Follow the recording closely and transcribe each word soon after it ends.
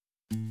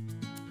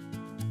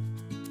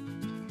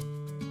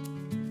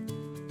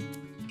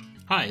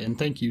Hi, and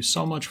thank you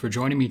so much for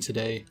joining me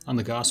today on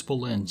the Gospel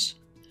Lens.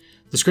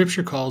 The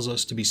Scripture calls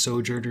us to be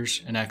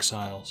sojourners and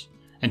exiles,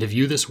 and to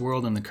view this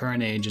world in the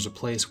current age as a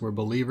place where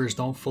believers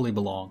don't fully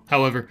belong.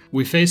 However,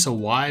 we face a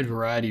wide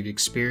variety of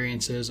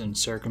experiences and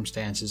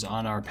circumstances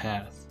on our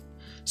path.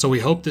 So we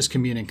hope this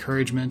can be an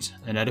encouragement,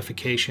 an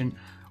edification,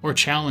 or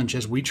challenge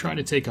as we try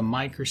to take a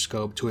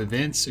microscope to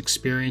events,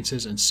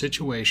 experiences, and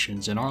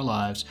situations in our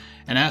lives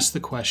and ask the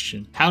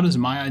question, how does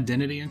my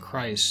identity in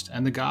Christ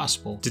and the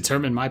gospel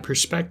determine my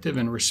perspective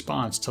and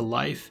response to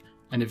life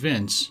and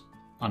events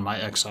on my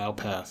exile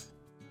path?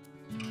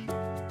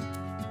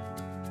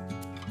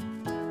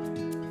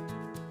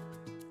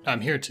 I'm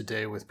here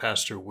today with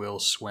Pastor Will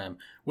Swem.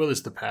 Will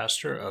is the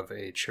pastor of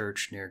a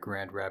church near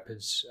Grand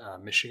Rapids,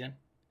 Michigan.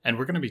 And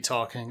we're going to be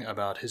talking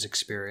about his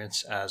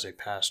experience as a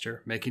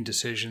pastor, making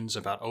decisions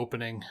about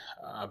opening,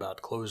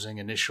 about closing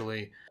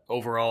initially,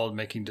 overall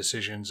making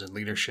decisions in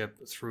leadership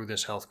through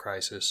this health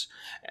crisis,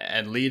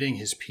 and leading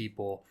his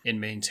people in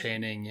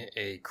maintaining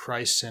a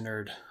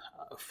Christ-centered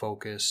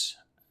focus,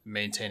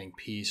 maintaining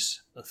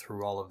peace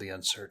through all of the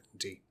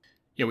uncertainty.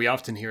 We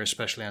often hear,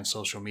 especially on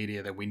social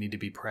media, that we need to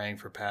be praying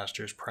for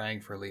pastors, praying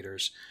for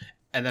leaders,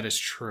 and that is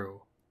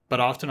true. But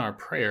often our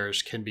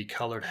prayers can be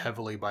colored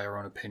heavily by our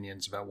own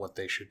opinions about what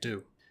they should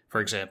do. For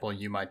example,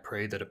 you might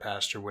pray that a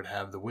pastor would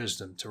have the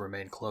wisdom to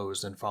remain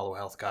closed and follow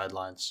health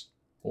guidelines.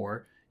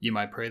 Or you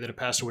might pray that a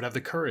pastor would have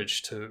the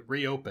courage to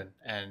reopen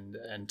and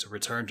to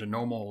return to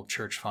normal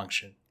church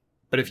function.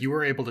 But if you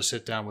were able to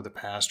sit down with a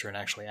pastor and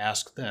actually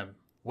ask them,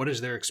 what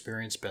has their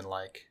experience been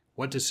like?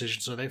 What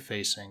decisions are they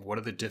facing? What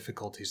are the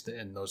difficulties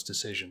in those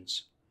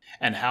decisions?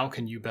 And how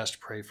can you best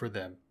pray for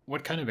them?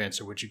 What kind of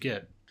answer would you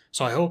get?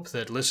 So I hope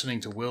that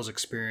listening to Will's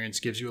experience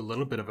gives you a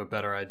little bit of a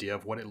better idea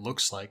of what it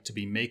looks like to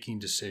be making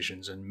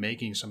decisions and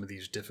making some of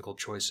these difficult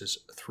choices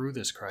through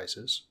this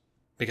crisis.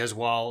 Because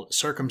while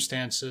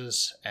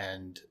circumstances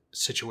and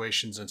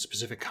situations and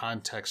specific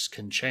contexts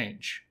can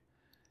change,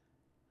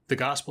 the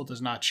gospel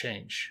does not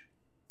change.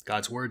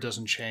 God's word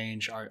doesn't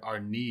change. Our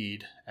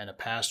need and a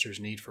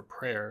pastor's need for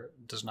prayer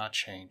does not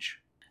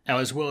change. Now,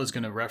 as Will is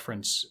going to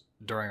reference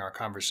during our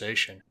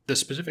conversation, the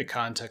specific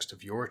context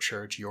of your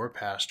church, your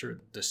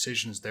pastor,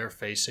 decisions they're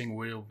facing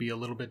will be a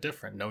little bit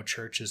different. No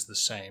church is the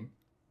same,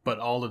 but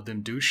all of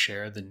them do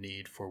share the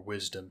need for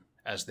wisdom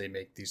as they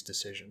make these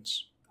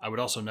decisions. I would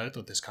also note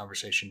that this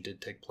conversation did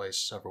take place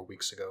several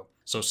weeks ago,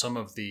 so some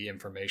of the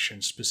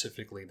information,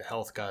 specifically the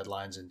health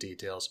guidelines and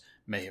details,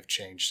 may have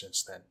changed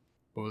since then.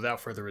 But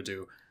without further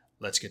ado,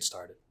 let's get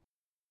started.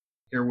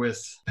 Here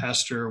with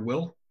Pastor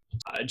Will.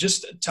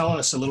 Just tell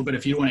us a little bit,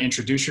 if you want to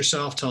introduce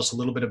yourself, tell us a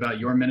little bit about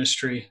your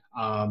ministry,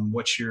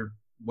 what you're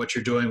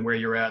doing, where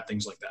you're at,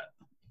 things like that.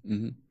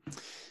 Mm-hmm.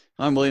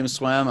 I'm William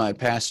Swem. I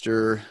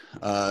pastor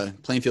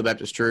Plainfield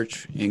Baptist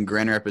Church in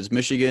Grand Rapids,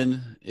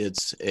 Michigan.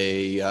 It's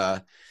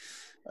a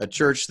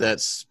church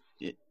that's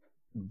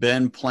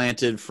been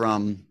planted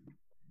from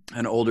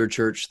an older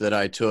church that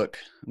I took.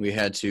 We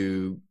had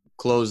to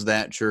close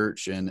that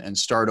church and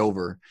start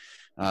over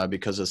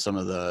because of some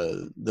of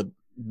the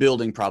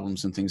building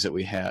problems and things that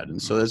we had. And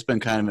so that's been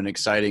kind of an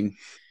exciting,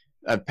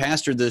 I've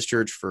pastored this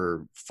church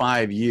for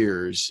 5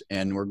 years,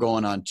 and we're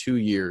going on 2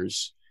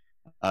 years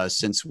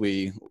since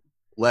we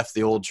left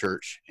the old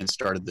church and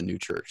started the new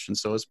church. And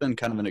so it's been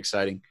kind of an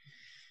exciting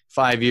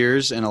 5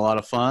 years and a lot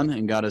of fun,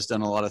 and God has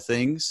done a lot of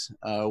things.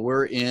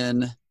 We're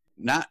in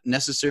not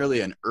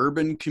necessarily an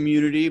urban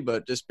community,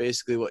 but just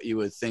basically what you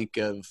would think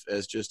of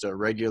as just a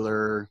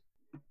regular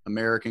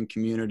American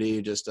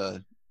community, just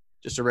a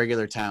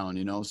regular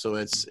town, so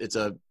it's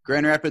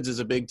Grand Rapids is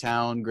a big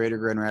town. Greater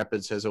Grand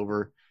Rapids has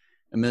over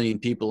 1 million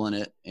people in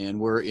it. And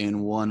we're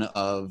in one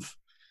of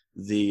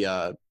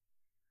the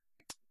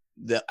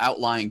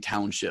outlying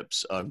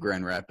townships of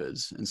Grand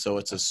Rapids. And so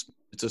it's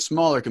a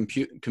smaller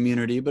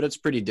community, but it's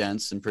pretty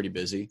dense and pretty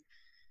busy.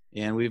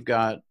 And we've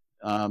got,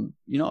 a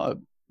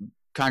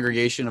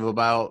congregation of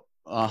about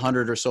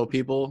 100 or so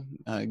people,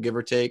 give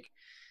or take,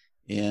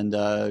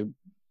 and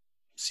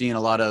seeing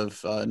a lot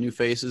of new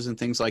faces and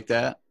things like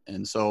that.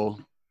 And so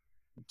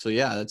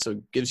yeah,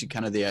 gives you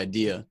kind of the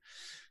idea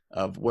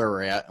of where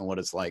we're at and what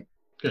it's like.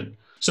 Good.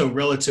 So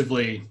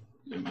relatively,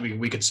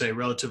 we could say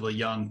relatively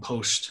young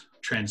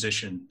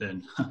post-transition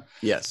then.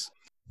 Yes.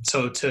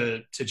 So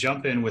to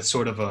jump in with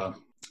sort of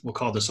we'll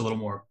call this a little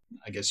more,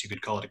 I guess you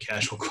could call it a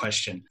casual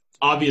question.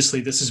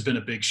 Obviously, this has been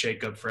a big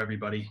shakeup for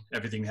everybody,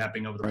 everything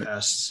happening over the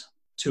past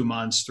 2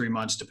 months, 3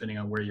 months, depending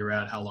on where you're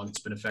at, how long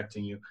it's been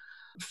affecting you.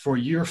 For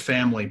your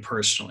family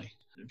personally,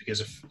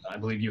 because I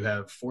believe you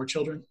have 4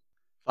 children?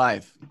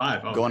 5.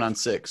 Oh, going on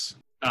 6.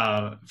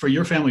 For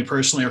your family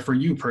personally, or for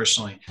you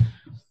personally,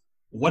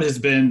 what has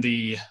been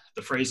the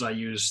phrase I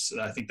used,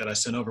 I think that I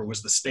sent over,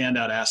 was the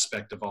standout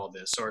aspect of all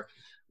this? Or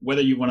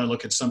whether you want to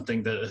look at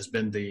something that has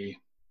been the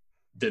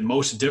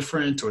most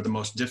different or the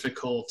most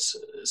difficult,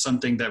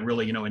 something that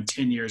really, in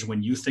 10 years,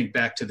 when you think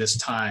back to this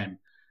time,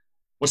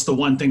 what's the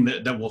one thing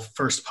that will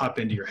first pop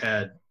into your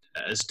head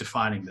as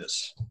defining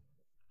this?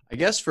 I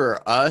guess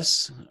for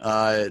us,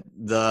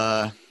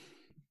 the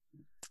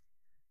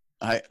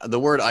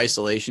word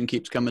isolation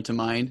keeps coming to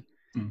mind.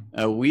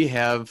 Mm. We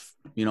have,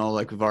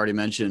 like we've already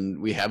mentioned,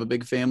 we have a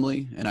big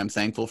family, and I'm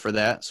thankful for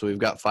that. So we've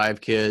got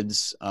 5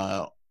 kids.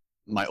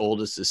 My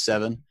oldest is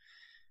 7.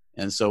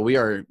 And so we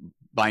are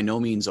by no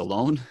means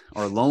alone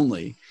or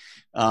lonely.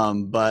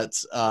 But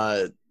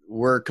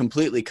we're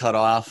completely cut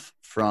off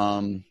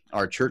from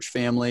our church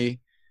family,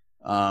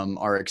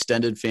 our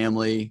extended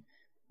family.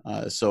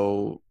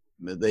 So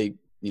they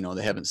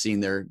haven't seen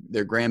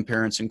their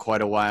grandparents in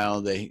quite a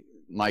while.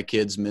 My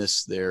kids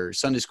miss their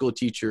Sunday school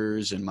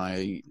teachers, and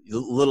my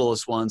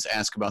littlest ones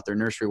ask about their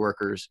nursery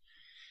workers.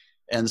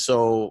 And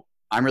so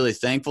I'm really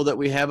thankful that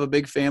we have a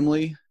big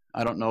family.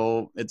 I don't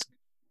know.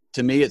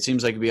 To me, it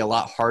seems like it'd be a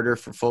lot harder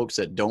for folks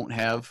that don't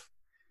have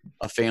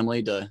a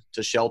family to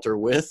shelter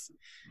with.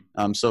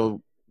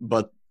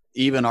 But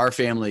even our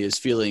family is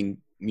feeling,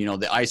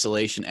 the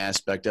isolation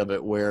aspect of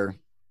it, where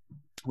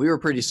we were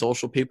pretty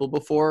social people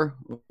before.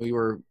 We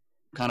were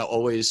kind of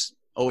always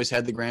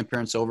had the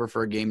grandparents over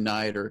for a game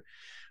night, or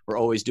we're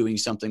always doing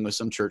something with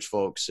some church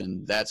folks.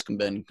 And that's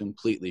been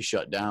completely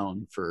shut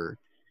down for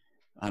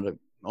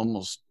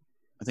almost,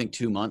 I think,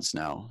 2 months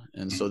now.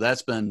 And so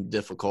that's been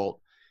difficult.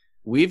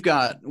 We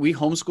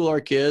homeschool our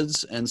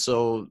kids. And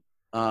so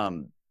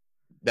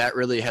that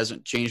really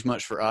hasn't changed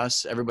much for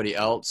us. Everybody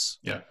else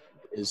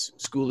is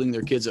schooling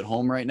their kids at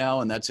home right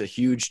now. And that's a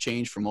huge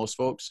change for most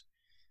folks.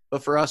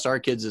 But for us, our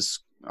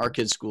kids'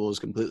 school is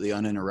completely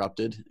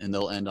uninterrupted, and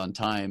they'll end on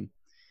time.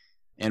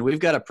 And we've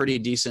got a pretty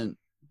decent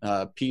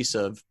piece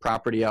of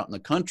property out in the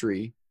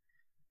country.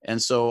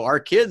 And so our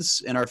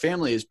kids and our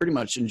family has pretty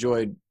much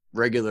enjoyed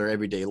regular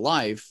everyday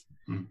life,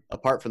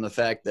 apart from the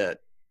fact that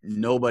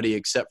nobody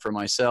except for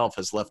myself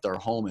has left our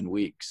home in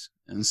weeks.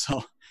 And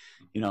so,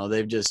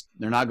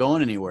 they're not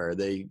going anywhere.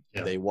 They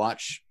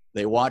watch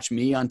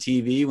me on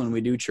TV when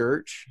we do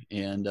church.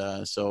 And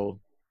so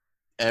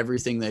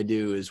everything they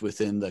do is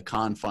within the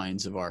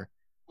confines of our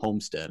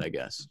homestead, I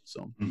guess.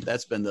 So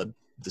that's been the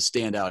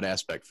standout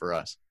aspect for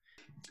us.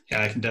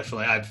 Yeah, I can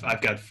definitely,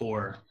 I've got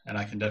 4, and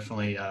I can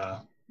definitely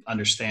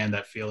understand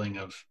that feeling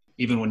of,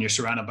 even when you're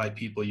surrounded by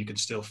people, you can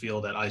still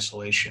feel that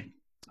isolation.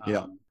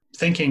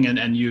 Thinking,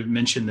 and you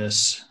mentioned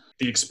this,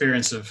 the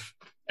experience of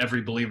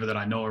every believer that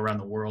I know around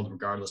the world,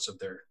 regardless of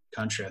their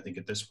country, I think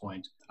at this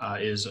point,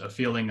 is a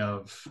feeling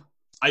of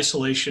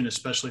isolation,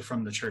 especially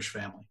from the church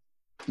family.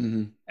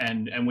 Mm-hmm.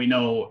 And we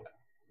know,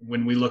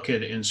 when we look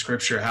at in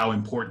Scripture, how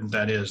important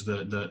that is,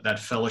 that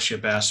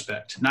fellowship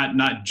aspect,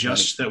 not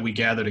just that we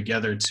gather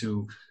together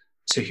to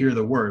hear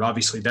the word.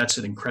 Obviously, that's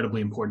an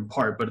incredibly important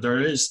part, but there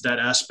is that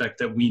aspect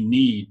that we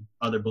need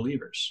other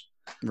believers.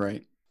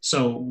 Right.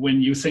 So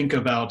when you think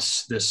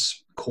about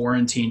this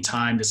quarantine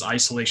time, this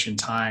isolation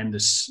time,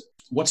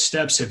 what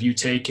steps have you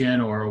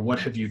taken, or what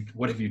have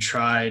you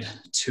tried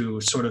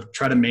to sort of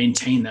try to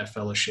maintain that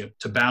fellowship,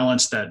 to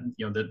balance that,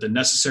 the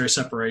necessary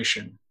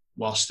separation,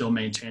 while still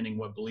maintaining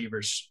what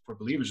for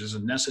believers is a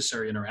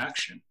necessary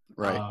interaction?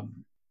 Right.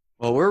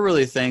 Well, we're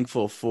really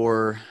thankful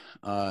for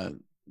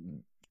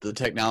the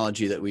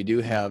technology that we do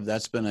have.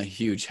 That's been a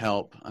huge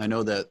help. I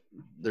know that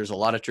there's a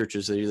lot of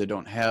churches that either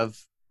don't have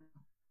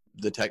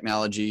the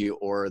technology,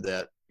 or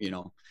that,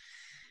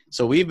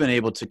 so we've been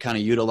able to kind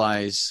of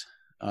utilize,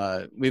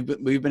 we've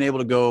been able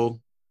to go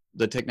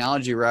the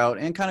technology route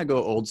and kind of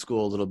go old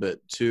school a little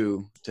bit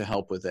too, to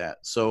help with that.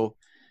 So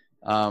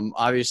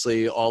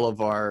obviously all of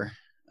our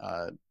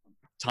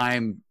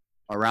time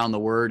around the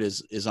word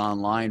is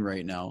online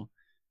right now.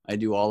 I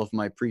do all of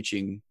my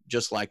preaching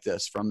just like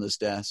this, from this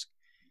desk,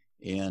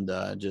 and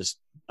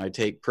I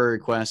take prayer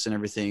requests and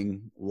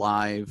everything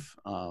live,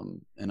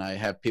 and I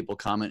have people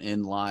comment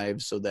in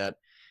live so that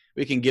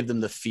we can give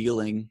them the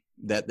feeling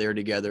that they're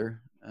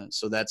together.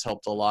 So that's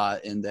helped a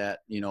lot, in that,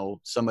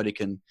 somebody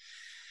can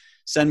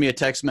send me a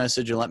text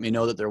message and let me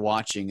know that they're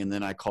watching, and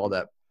then I call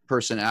that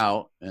person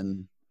out,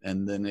 and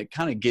then it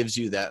kind of gives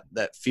you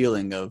that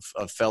feeling of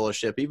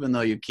fellowship. Even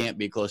though you can't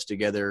be close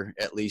together,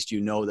 at least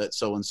that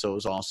so-and-so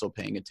is also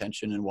paying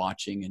attention and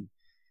watching,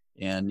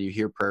 and you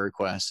hear prayer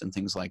requests and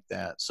things like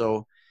that.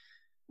 So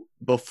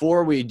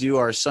before we do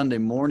our Sunday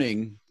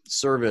morning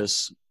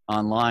service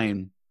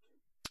online,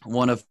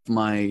 one of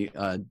my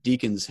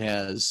deacons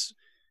has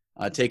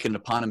taken it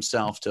upon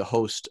himself to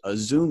host a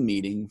Zoom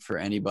meeting for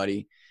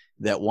anybody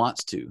that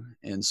wants to.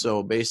 And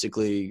so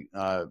basically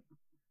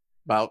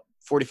about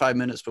 45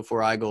 minutes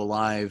before I go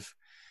live,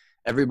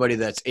 everybody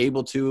that's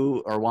able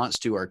to, or wants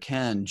to, or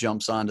can,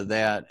 jumps onto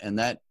that. And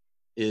that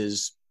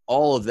is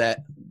all of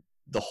that.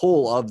 The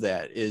whole of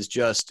that is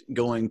just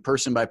going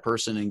person by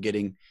person and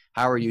getting,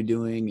 how are you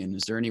doing? And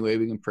is there any way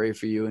we can pray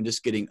for you? And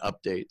just getting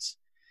updates.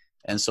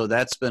 And so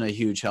that's been a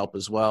huge help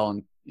as well.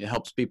 And it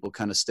helps people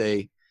kind of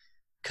stay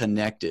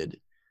connected.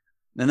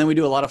 And then we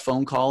do a lot of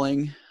phone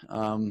calling.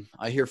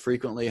 I hear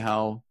frequently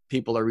how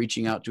people are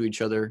reaching out to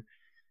each other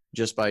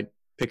just by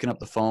picking up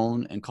the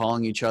phone and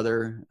calling each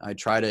other. I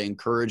try to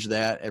encourage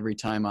that every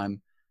time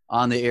I'm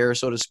on the air,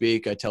 so to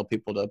speak. I tell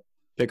people to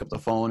pick up the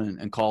phone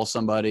and call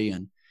somebody.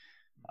 And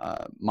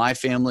my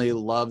family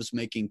loves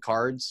making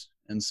cards.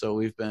 And so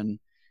we've been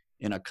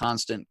in a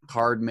constant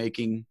card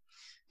making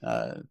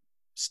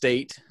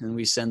state, and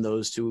we send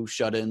those to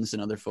shut-ins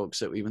and other folks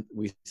that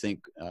we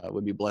think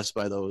would be blessed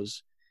by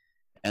those.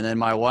 And then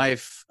my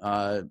wife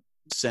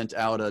sent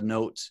out a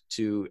note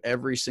to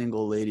every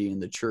single lady in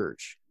the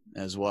church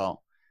as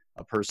well,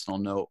 a personal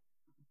note,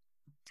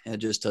 and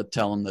just to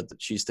tell them that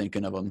she's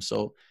thinking of them.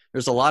 So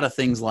there's a lot of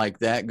things like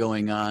that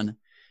going on.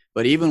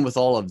 But even with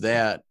all of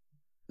that,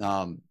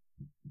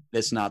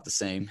 it's not the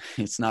same.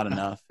 It's not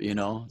enough,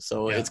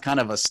 So It's kind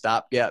of a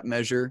stopgap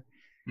measure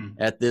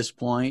at this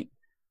point.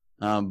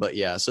 But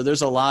yeah, so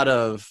there's a lot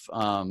of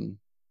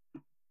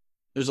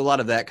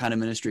that kind of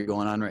ministry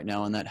going on right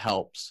now, and that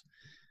helps.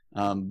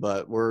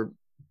 But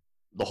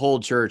the whole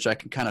church, I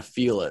can kind of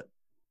feel it.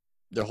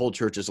 The whole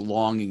church is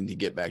longing to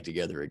get back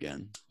together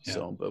again. Yeah.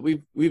 So, but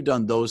we've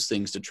done those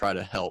things to try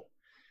to help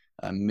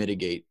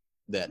mitigate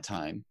that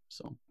time.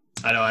 So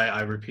I know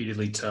I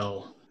repeatedly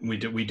tell, we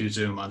do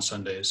Zoom on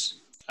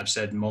Sundays. I've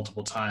said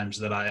multiple times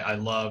that I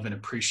love and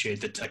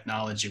appreciate the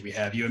technology we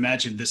have. You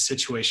imagine this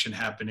situation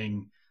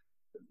happening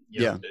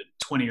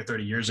 20 or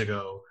 30 years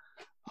ago,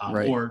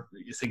 right. Or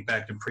you think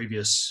back to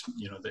previous,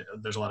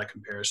 there's a lot of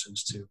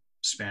comparisons to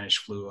Spanish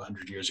flu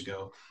 100 years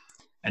ago,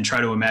 and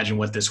try to imagine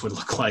what this would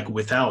look like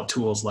without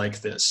tools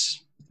like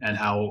this, and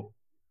how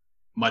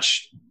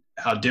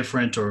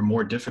different or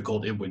more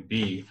difficult it would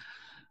be.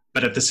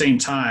 But at the same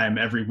time,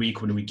 every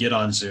week when we get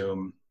on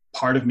Zoom,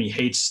 part of me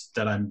hates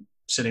that I'm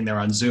sitting there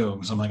on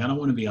Zoom. So I'm like, I don't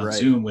want to be on right.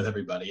 Zoom with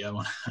everybody. And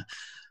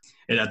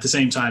at the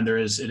same time, it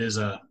is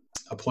a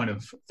point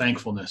of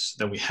thankfulness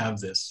that we have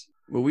this.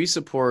 Well, we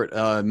support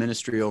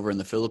ministry over in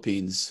the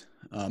Philippines.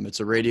 It's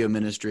a radio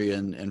ministry,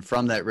 and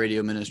from that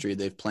radio ministry,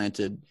 they've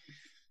planted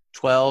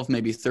 12,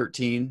 maybe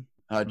 13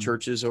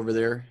 churches over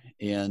there.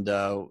 And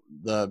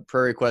the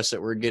prayer requests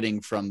that we're getting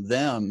from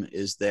them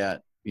is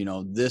that,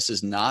 this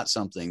is not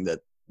something that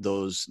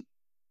those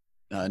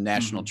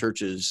national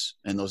churches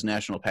and those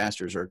national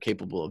pastors are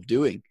capable of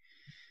doing.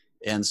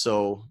 And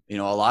so, a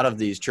lot of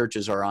these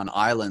churches are on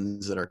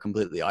islands that are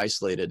completely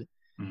isolated.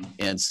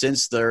 And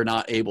since they're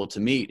not able to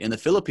meet in the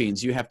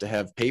Philippines, you have to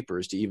have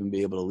papers to even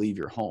be able to leave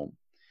your home.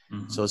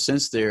 So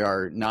since they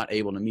are not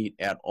able to meet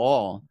at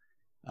all,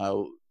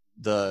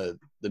 the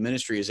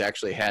ministry has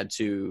actually had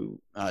to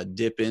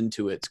dip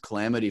into its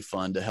calamity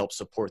fund to help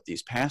support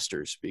these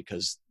pastors,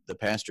 because the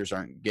pastors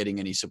aren't getting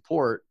any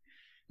support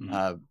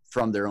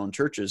from their own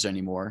churches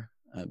anymore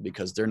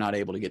because they're not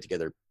able to get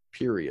together,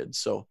 period.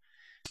 So,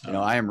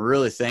 I am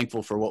really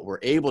thankful for what we're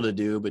able to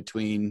do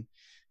between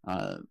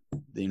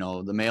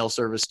the mail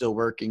service still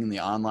working,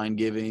 the online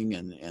giving,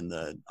 and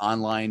the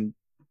online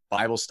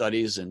Bible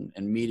studies and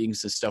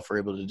meetings and stuff we're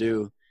able to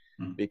do,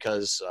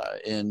 because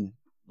in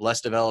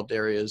less developed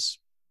areas,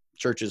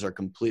 churches are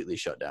completely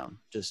shut down,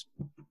 just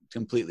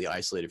completely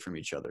isolated from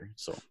each other.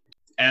 So,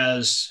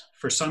 as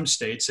for some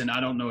states, and I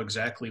don't know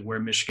exactly where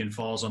Michigan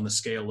falls on the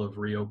scale of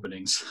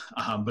reopenings,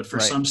 but for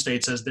some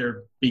states, as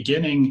they're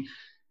beginning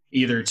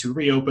either to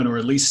reopen or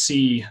at least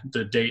see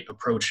the date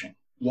approaching,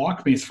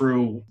 walk me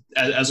through,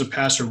 as a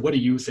pastor, what do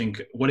you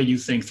think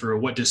through?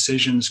 What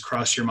decisions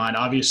cross your mind?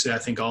 Obviously, I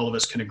think all of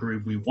us can agree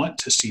we want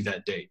to see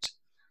that date.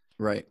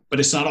 Right. But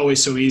it's not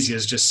always so easy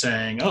as just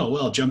saying, oh,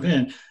 well, jump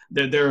in.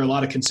 There are a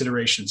lot of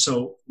considerations.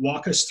 So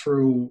walk us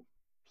through,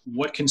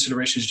 what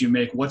considerations do you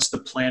make? What's the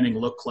planning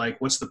look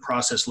like? What's the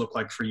process look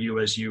like for you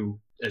as you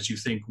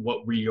think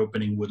what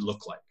reopening would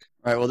look like?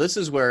 All right. Well, this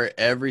is where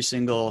every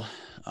single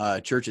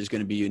church is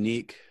going to be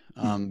unique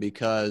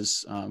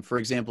because, for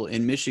example,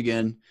 in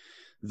Michigan,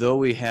 though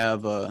we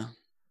have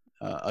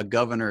a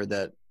governor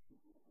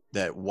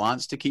that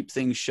wants to keep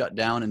things shut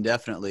down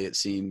indefinitely, it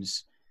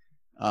seems,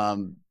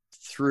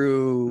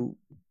 through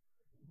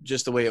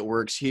just the way it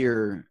works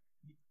here,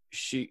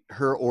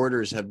 her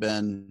orders have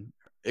been,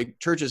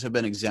 churches have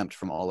been exempt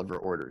from all of her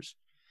orders.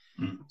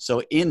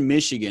 So in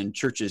Michigan,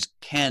 churches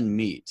can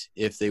meet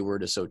if they were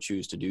to so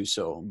choose to do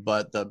so.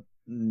 But the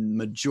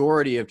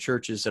majority of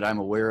churches that I'm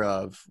aware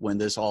of, when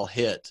this all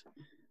hit,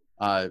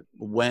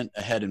 went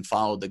ahead and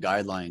followed the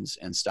guidelines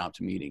and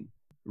stopped meeting.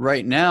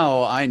 Right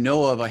now, I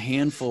know of a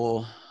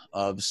handful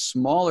of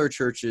smaller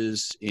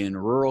churches in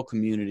rural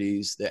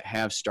communities that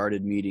have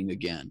started meeting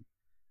again.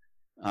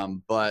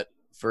 But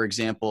for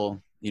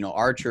example,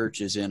 our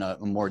church is in a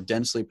more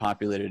densely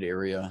populated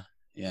area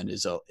and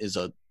is a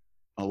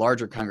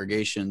larger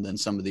congregation than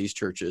some of these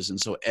churches. And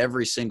so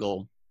every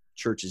single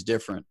church is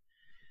different,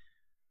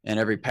 and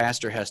every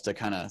pastor has to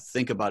kind of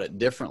think about it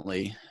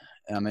differently.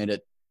 I mean,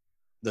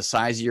 the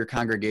size of your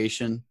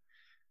congregation,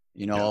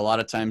 a lot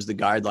of times the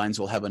guidelines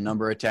will have a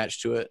number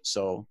attached to it.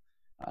 So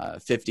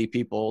 50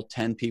 people,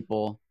 10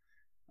 people.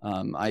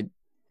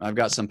 I've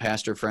got some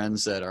pastor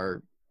friends that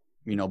are,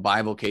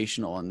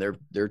 bivocational, and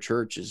their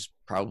church is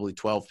probably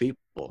 12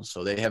 people.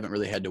 So they haven't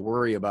really had to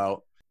worry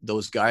about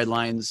those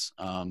guidelines.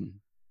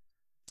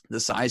 The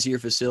size of your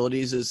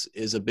facilities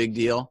is a big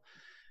deal.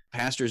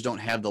 Pastors don't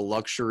have the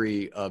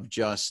luxury of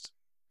just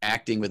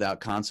acting without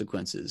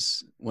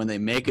consequences. When they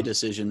make a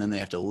decision, then they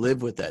have to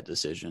live with that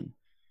decision.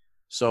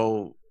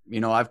 So,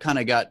 I've kind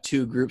of got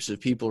two groups of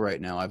people right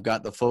now. I've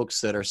got the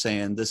folks that are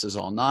saying this is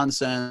all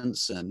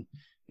nonsense, and,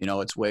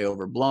 it's way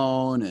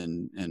overblown,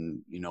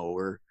 and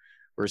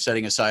we're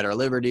setting aside our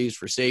liberties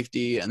for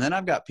safety. And then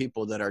I've got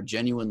people that are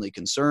genuinely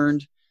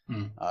concerned,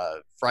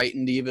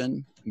 frightened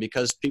even,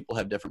 because people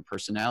have different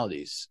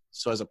personalities.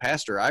 So as a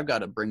pastor, I've got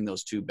to bring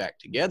those two back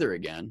together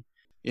again.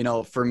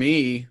 For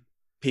me,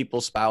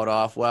 people spout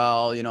off,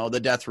 well, the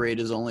death rate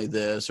is only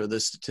this, or the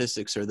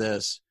statistics are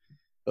this.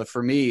 But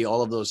for me,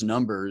 all of those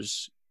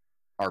numbers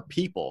are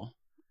people,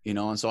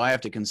 and so I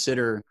have to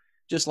consider,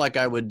 just like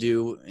I would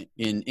do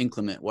in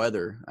inclement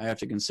weather, I have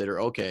to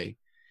consider, okay,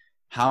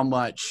 how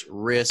much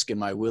risk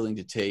am I willing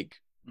to take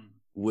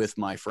with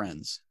my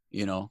friends,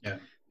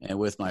 and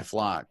with my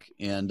flock?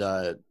 And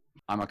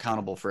I'm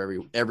accountable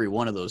for every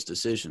one of those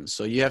decisions.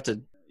 So you have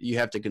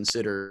to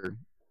consider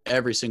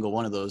every single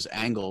one of those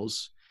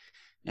angles,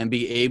 and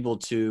be able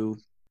to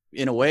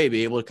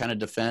kind of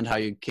defend how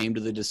you came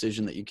to the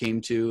decision that you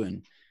came to,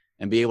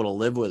 and be able to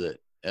live with it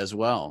as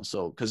well.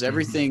 So, because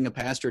everything a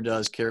pastor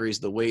does carries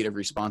the weight of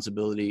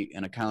responsibility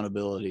and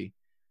accountability,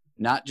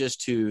 not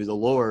just to the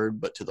Lord,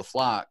 but to the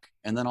flock,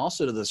 and then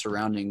also to the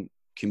surrounding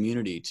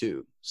community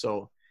too.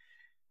 So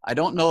I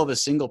don't know of a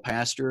single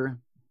pastor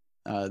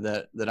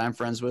that I'm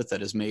friends with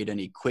that has made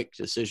any quick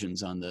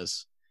decisions on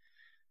this.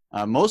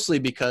 Mostly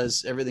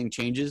because everything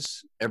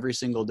changes every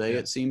single day,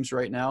 it seems,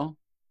 right now.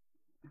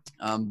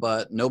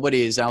 But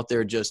nobody is out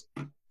there just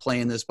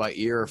playing this by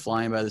ear or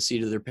flying by the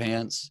seat of their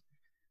pants.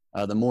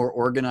 The more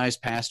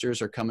organized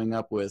pastors are coming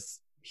up with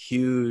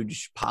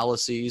huge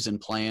policies and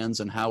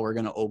plans and how we're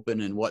going to open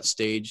and what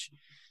stage,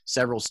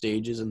 several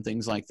stages and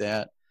things like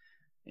that.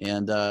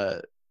 And,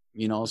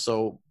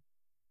 so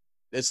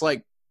it's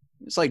like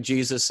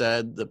Jesus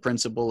said, the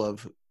principle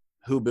of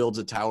who builds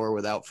a tower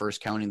without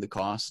first counting the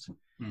cost.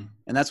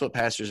 And that's what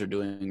pastors are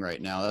doing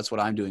right now. That's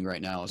what I'm doing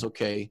right now is,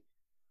 okay,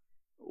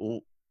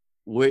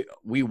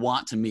 we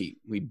want to meet.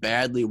 We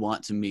badly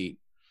want to meet.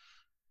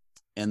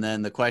 And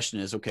then the question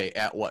is, okay,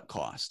 at what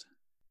cost?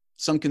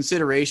 Some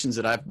considerations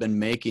that I've been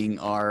making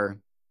are,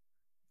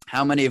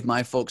 how many of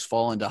my folks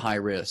fall into high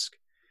risk?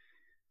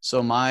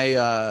 So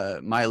my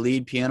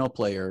lead piano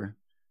player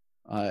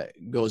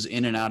goes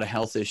in and out of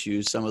health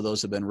issues. Some of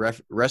those have been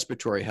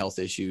respiratory health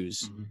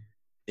issues.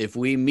 If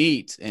we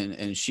meet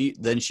and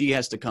she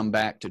has to come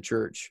back to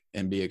church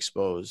and be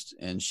exposed,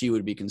 and she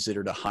would be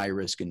considered a high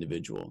risk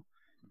individual.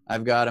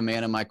 I've got a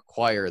man in my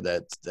choir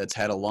that's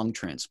had a lung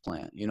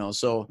transplant,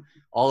 so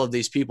all of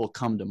these people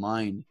come to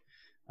mind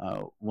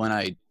when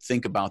I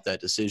think about that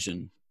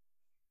decision.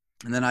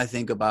 And then I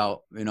think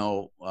about,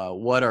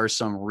 what are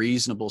some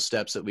reasonable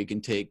steps that we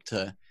can take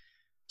to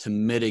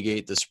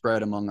mitigate the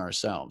spread among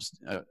ourselves?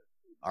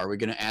 Are we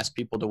going to ask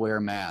people to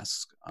wear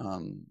masks?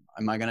 Am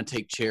I going to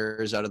take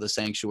chairs out of the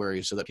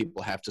sanctuary so that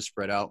people have to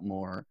spread out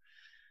more?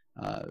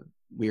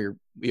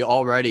 We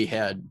already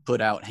had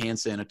put out hand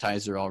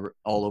sanitizer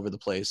all over the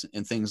place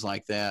and things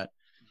like that.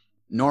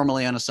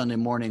 Normally on a Sunday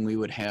morning, we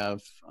would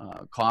have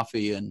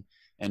coffee and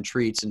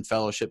treats and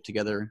fellowship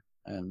together.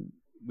 And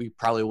we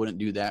probably wouldn't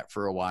do that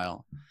for a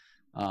while.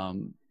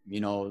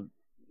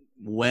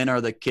 When are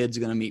the kids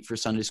going to meet for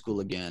Sunday school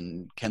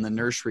again? Can the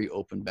nursery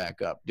open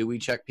back up? Do we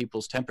check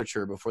people's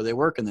temperature before they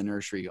work in the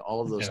nursery? All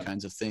of those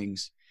kinds of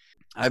things.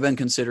 I've been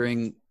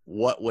considering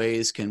what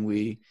ways can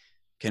we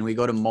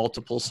go to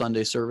multiple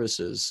Sunday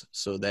services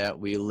so that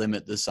we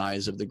limit the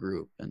size of the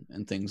group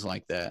and things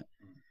like that.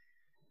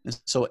 And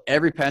so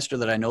every pastor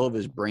that I know of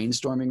is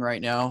brainstorming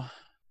right now.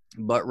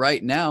 But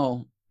right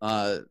now,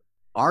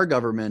 our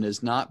government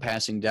is not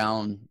passing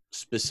down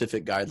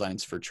specific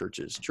guidelines for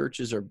churches.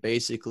 Churches are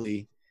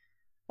basically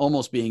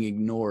almost being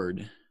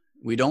ignored.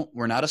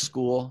 We're not a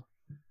school.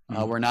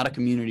 We're not a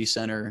community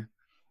center.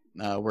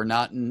 We're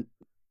not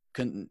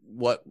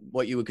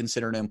what you would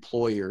consider an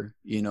employer,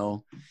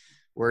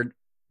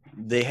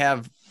 they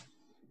have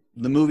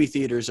the movie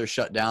theaters are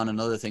shut down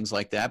and other things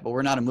like that, but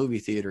we're not a movie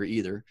theater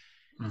either,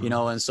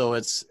 and so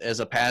it's, as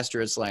a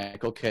pastor, it's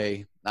like,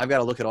 okay, I've got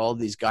to look at all of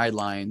these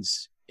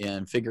guidelines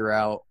and figure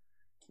out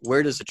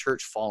where does the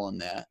church fall in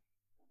that,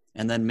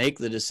 and then make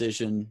the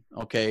decision,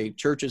 okay,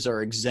 churches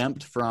are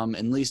exempt from,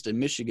 at least in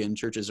Michigan,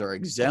 churches are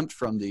exempt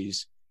from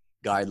these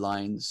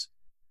guidelines.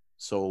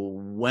 So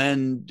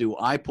when do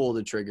I pull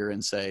the trigger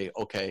and say,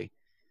 okay,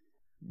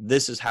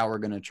 this is how we're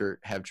going to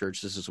have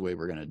church. This is the way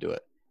we're going to do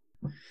it.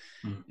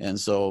 And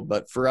so,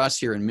 but for us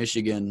here in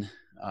Michigan,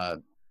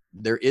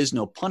 there is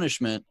no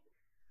punishment.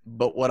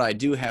 But what I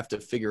do have to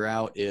figure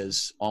out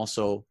is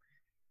also,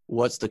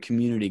 what's the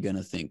community going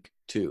to think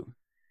too?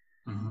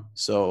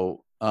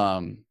 So,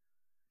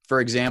 for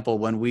example,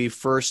 when we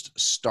first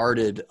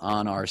started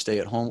on our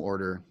stay-at-home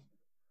order,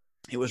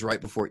 it was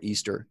right before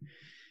Easter.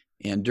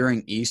 And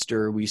during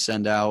Easter, we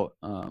send out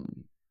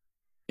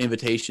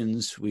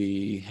invitations.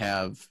 We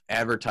have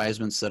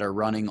advertisements that are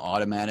running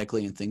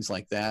automatically and things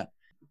like that.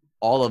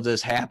 All of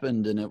this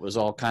happened, and it was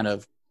all kind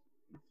of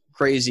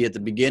crazy at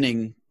the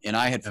beginning, and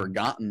I had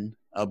forgotten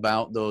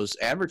about those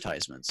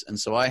advertisements. And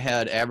so I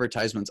had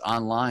advertisements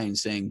online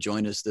saying,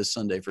 join us this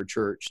Sunday for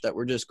church, that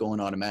were just going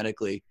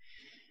automatically.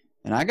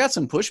 And I got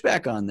some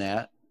pushback on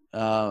that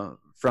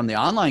from the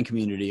online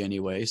community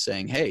anyway,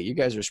 saying, hey, you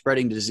guys are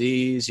spreading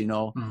disease,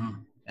 Mm-hmm.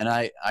 and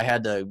I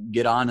had to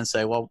get on and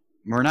say, well,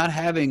 we're not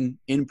having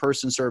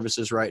in-person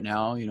services right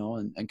now,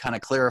 and kind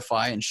of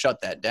clarify and shut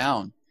that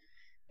down.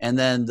 And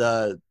then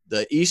the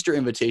Easter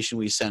invitation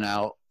we sent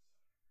out,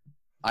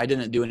 I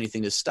didn't do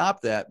anything to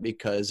stop that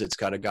because it's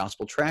got a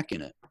gospel track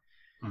in it.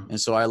 Mm-hmm.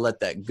 And so I let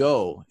that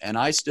go. And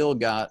I still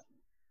got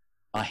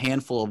a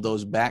handful of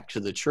those back to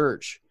the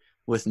church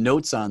with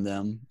notes on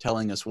them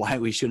telling us why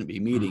we shouldn't be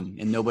meeting,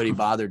 and nobody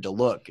bothered to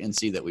look and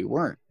see that we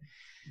weren't.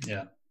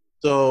 Yeah.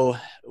 So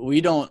we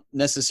don't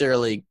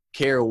necessarily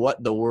care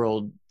what the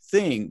world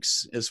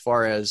thinks as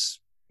far as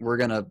we're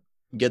going to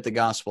get the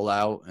gospel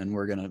out and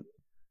we're going to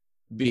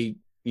be,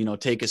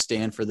 take a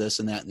stand for this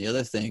and that and the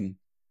other thing.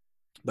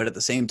 But at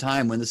the same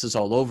time, when this is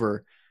all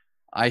over,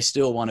 I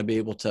still want to be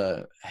able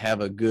to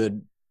have a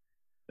good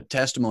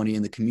testimony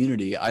in the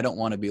community. I don't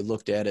want to be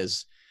looked at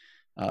as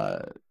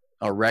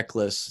a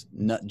reckless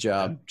nut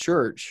job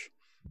church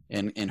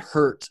and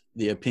hurt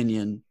the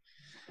opinion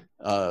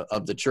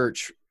of the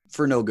church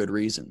for no good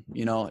reason.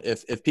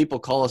 If people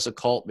call us a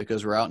cult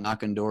because we're out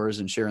knocking doors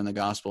and sharing the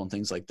gospel and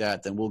things like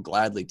that, then we'll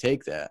gladly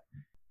take that.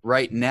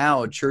 Right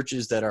now,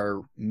 churches that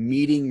are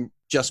meeting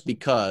just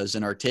because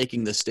and are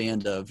taking the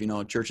stand of,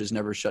 churches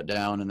never shut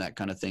down and that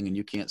kind of thing, and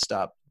you can't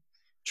stop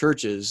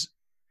churches,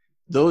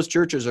 those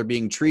churches are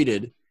being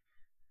treated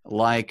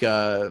like,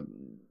 and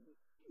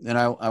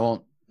I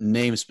won't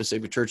name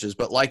specific churches,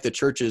 but like the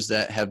churches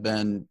that have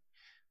been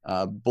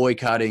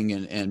boycotting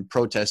and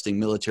protesting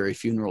military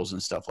funerals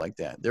and stuff like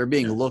that. They're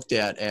being looked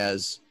at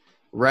as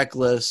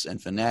reckless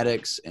and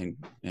fanatics and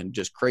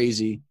just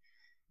crazy.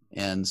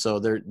 And so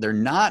they're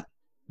not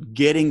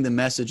getting the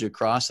message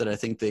across that I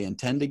think they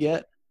intend to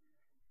get,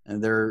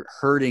 and they're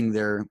hurting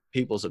their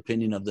people's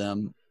opinion of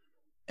them.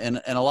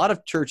 And a lot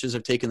of churches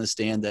have taken the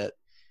stand that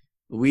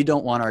we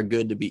don't want our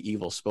good to be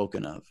evil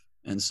spoken of.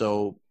 And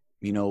so,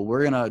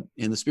 we're going to,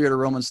 in the spirit of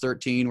Romans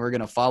 13, we're going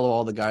to follow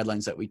all the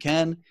guidelines that we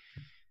can.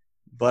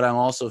 But I'm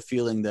also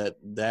feeling that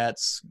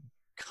that's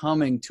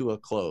coming to a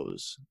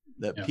close,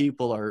 that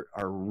people are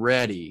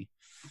ready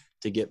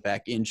to get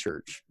back in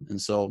church.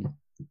 And so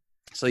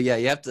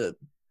yeah,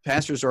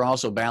 pastors are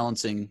also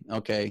balancing,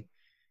 okay,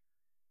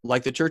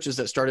 like the churches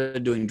that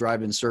started doing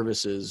drive-in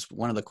services,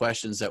 one of the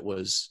questions that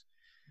was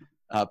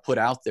put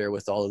out there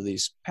with all of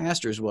these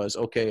pastors was,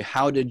 okay,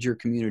 how did your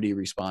community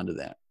respond to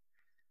that?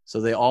 So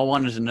they all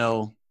wanted to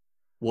know,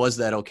 was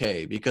that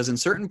okay? Because in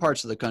certain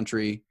parts of the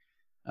country,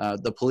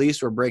 the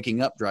police were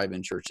breaking up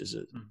drive-in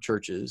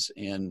churches,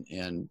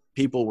 and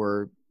people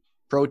were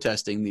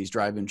protesting these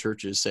drive-in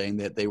churches, saying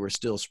that they were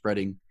still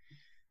spreading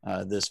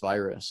this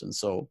virus. And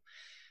so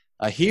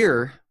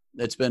here,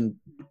 it's been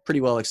pretty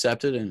well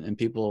accepted, and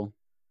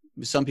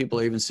some people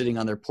are even sitting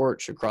on their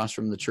porch across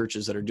from the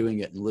churches that are doing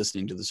it and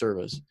listening to the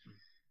service.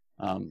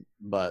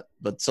 But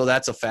so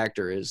that's a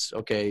factor is,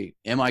 okay,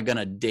 am I going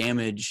to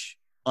damage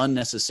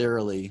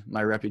unnecessarily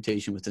my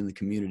reputation within the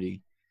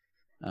community?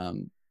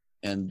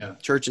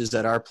 Churches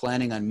that are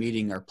planning on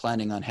meeting are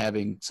planning on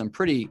having some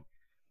pretty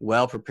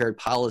well-prepared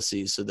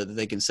policies so that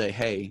they can say,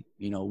 hey,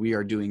 we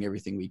are doing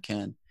everything we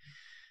can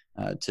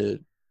to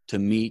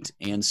meet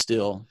and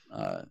still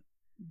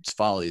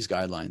follow these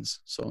guidelines.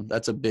 So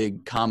that's a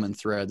big common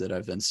thread that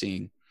I've been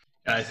seeing.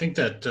 I think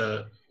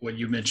that what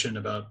you mentioned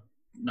about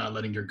not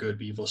letting your good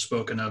be evil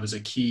spoken of is a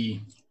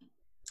key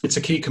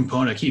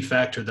component, a key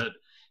factor that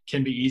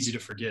can be easy to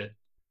forget.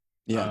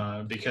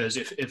 Because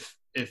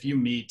if you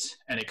meet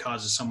and it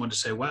causes someone to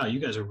say, wow, you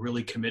guys are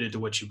really committed to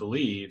what you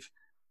believe,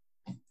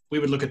 we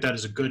would look at that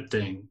as a good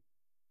thing.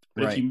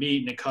 But if you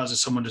meet and it causes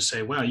someone to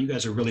say, wow, you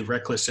guys are really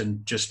reckless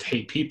and just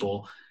hate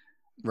people,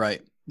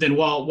 right, then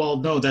while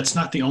no, that's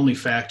not the only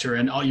factor,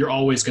 and you're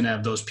always going to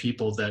have those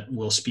people that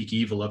will speak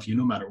evil of you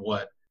no matter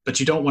what, but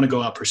you don't want to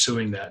go out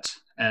pursuing that.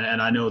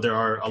 And I know there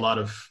are a lot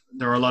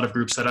of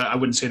groups that I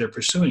wouldn't say they're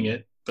pursuing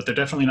it, but they're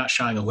definitely not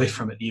shying away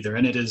from it either.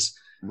 And it is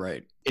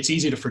right. It's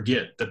easy to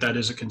forget that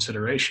is a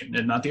consideration,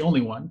 and not the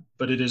only one,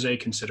 but it is a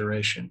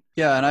consideration.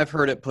 Yeah, and I've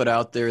heard it put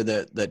out there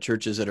that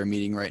churches that are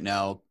meeting right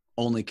now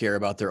only care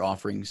about their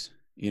offerings,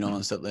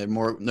 and so they're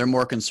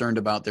more concerned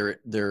about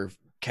their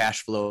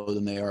cash flow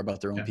than they are about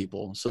their own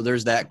people. So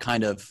there's that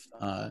kind of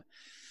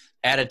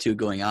attitude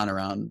going on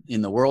around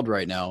in the world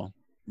right now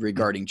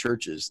regarding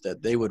churches,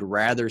 that they would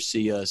rather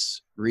see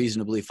us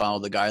reasonably follow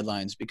the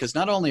guidelines, because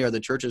not only are the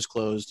churches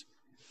closed,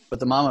 but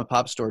the mom and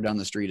pop store down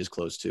the street is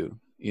closed too,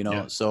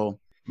 so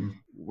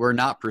we're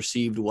not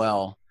perceived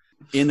well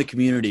in the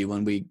community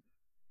when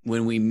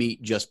we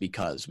meet just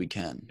because we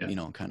can,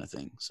 kind of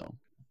thing. So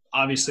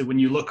obviously when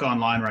you look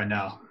online right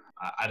now,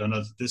 I don't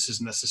know that this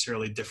is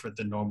necessarily different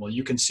than normal.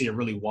 You can see a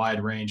really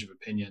wide range of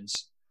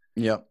opinions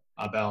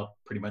about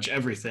pretty much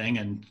everything,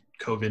 and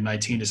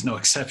COVID-19 is no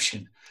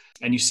exception.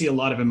 And you see a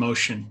lot of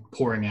emotion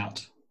pouring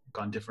out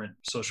on different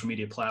social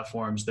media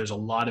platforms. There's a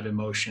lot of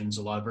emotions,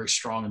 a lot of very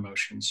strong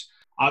emotions.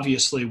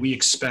 Obviously, we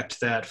expect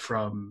that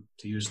from,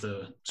 to use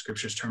the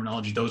scripture's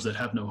terminology, those that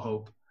have no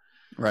hope.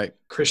 Right.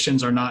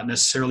 Christians are not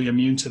necessarily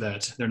immune to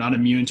that. They're not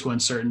immune to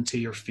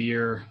uncertainty or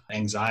fear,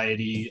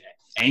 anxiety,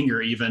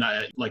 anger even.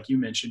 Like you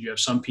mentioned, you have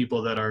some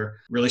people that are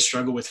really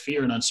struggle with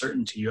fear and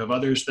uncertainty. You have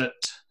others that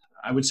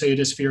I would say it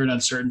is fear and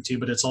uncertainty,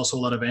 but it's also a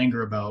lot of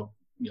anger about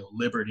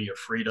liberty or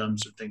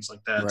freedoms or things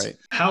like that. Right.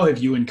 How have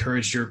you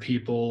encouraged your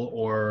people,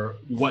 or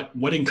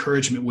what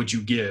encouragement would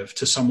you give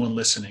to someone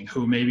listening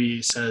who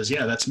maybe says,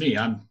 yeah, that's me,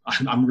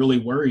 I'm really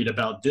worried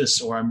about this,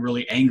 or I'm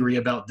really angry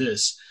about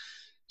this,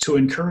 to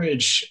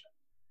encourage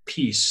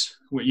peace?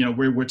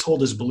 We're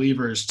told as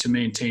believers to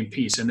maintain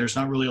peace, and there's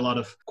not really a lot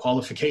of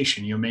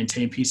qualification,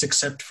 maintain peace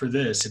except for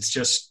this. It's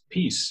just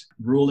peace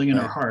ruling in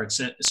our Right.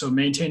 hearts. So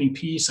maintaining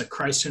peace, a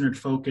Christ-centered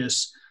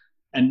focus,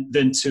 and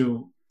then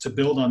to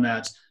build on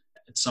that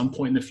at some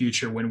point in the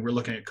future when we're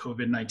looking at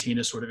COVID-19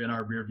 as sort of in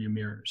our rearview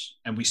mirrors,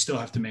 and we still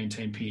have to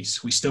maintain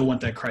peace. We still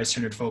want that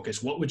Christ-centered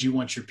focus. What would you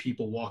want your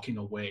people walking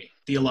away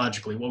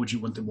theologically? What would you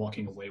want them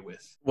walking away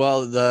with?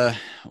 Well,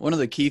 one of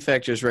the key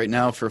factors right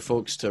now for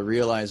folks to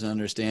realize and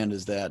understand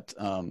is that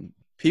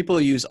people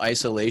use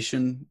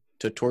isolation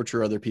to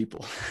torture other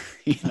people.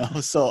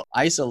 So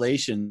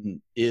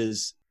isolation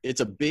it's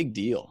a big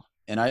deal,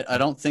 and I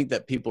don't think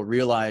that people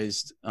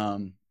realized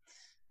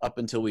up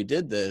until we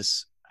did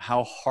this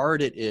how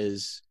hard it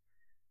is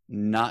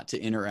not to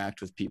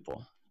interact with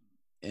people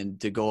and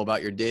to go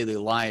about your daily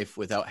life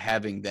without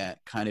having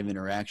that kind of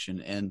interaction.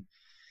 And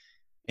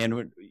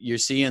you're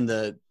seeing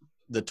the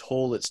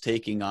toll it's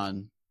taking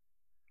on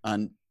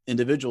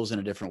individuals in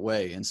a different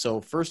way. And so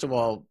first of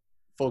all,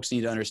 folks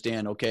need to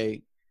understand,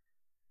 okay,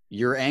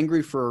 you're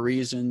angry for a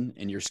reason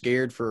and you're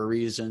scared for a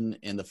reason.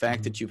 And the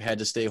fact that you've had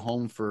to stay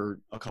home for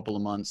a couple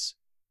of months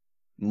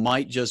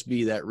might just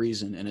be that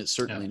reason. And it's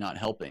certainly not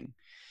helping.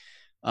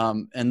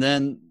 And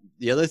then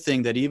the other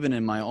thing that even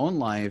in my own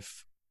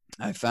life,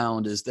 I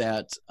found is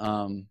that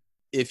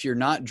if you're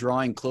not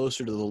drawing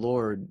closer to the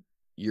Lord,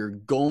 you're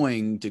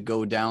going to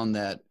go down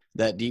that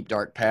deep,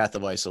 dark path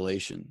of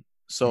isolation.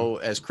 So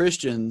as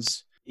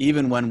Christians,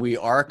 even when we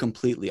are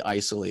completely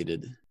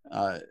isolated,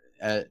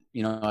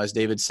 as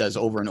David says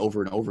over and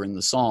over and over in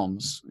the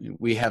Psalms,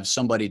 we have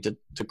somebody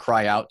to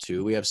cry out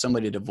to. We have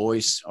somebody to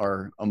voice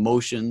our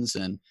emotions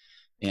and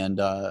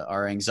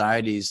our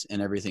anxieties and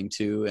everything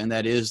to, and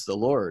that is the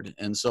Lord.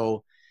 And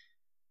so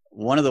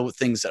one of the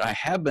things that I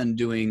have been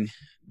doing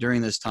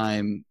during this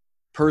time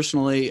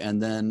personally, and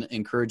then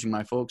encouraging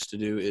my folks to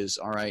do, is,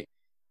 all right,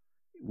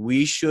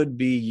 we should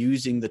be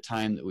using the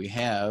time that we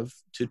have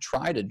to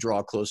try to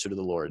draw closer to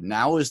the Lord.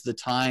 Now is the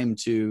time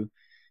to,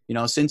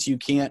 since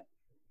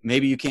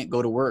maybe you can't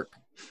go to work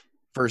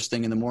first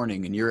thing in the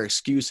morning, and your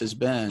excuse has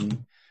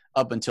been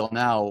up until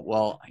now,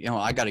 well,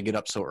 I got to get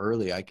up so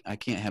early, I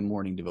can't have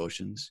morning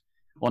devotions.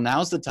 Well,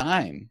 now's the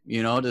time,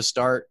 to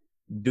start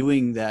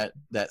doing that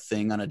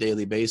thing on a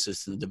daily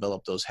basis and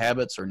develop those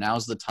habits. Or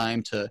now's the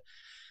time to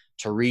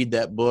read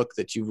that book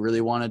that you really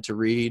wanted to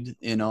read,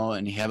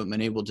 and you haven't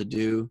been able to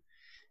do.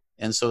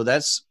 And so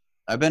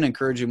I've been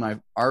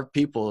encouraging our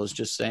people, is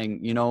just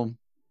saying,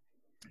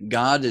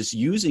 God is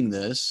using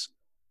this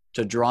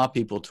to draw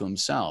people to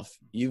himself.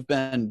 You've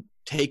been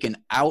taken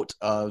out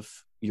of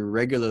your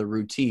regular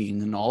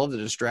routine, and all of the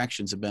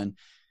distractions have been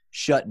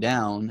shut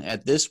down.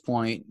 At this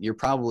point, you're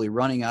probably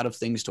running out of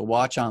things to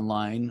watch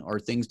online or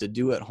things to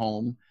do at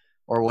home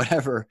or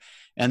whatever.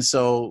 And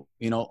so,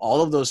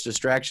 all of those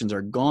distractions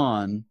are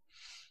gone.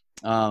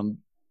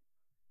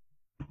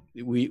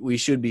 We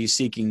should be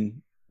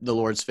seeking the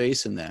Lord's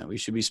face in that. We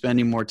should be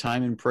spending more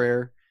time in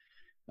prayer.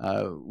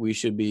 We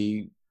should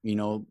be,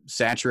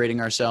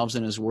 saturating ourselves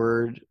in his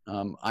word.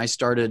 I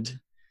started,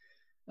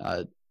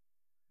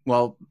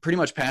 pretty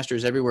much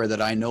pastors everywhere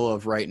that I know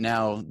of right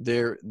now,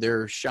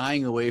 they're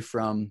shying away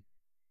from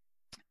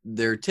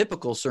their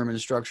typical sermon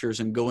structures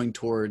and going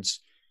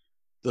towards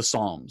the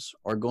Psalms,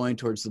 or going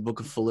towards the book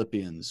of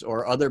Philippians,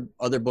 or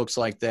other books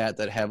like that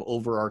have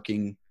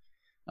overarching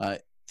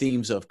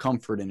themes of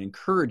comfort and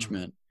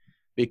encouragement,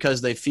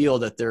 because they feel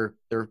that their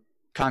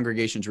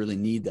congregations really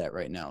need that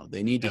right now.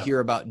 They need to hear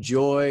about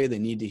joy. They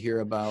need to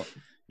hear about,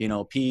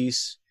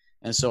 peace.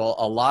 And so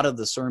a lot of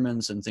the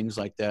sermons and things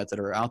like that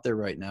are out there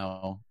right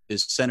now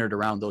is centered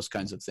around those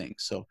kinds of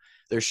things. So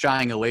they're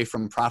shying away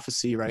from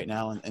prophecy right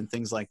now and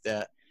things like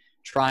that,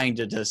 trying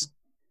to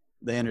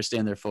they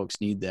understand their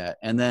folks need that.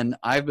 And then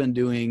I've been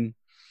doing,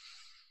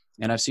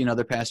 and I've seen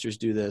other pastors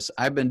do this,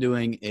 I've been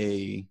doing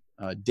a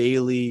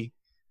daily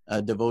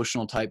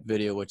devotional type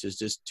video, which is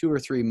just 2 or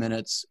 3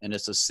 minutes, and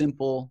it's a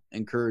simple,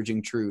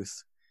 encouraging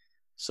truth,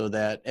 so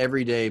that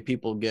every day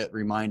people get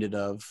reminded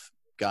of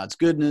God's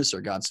goodness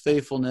or God's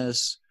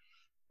faithfulness,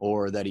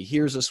 or that he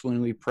hears us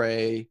when we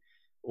pray,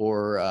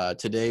 or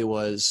today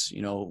was,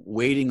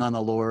 waiting on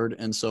the Lord.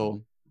 And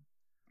so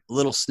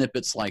little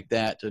snippets like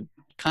that to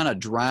kind of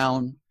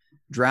drown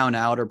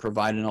out or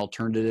provide an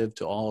alternative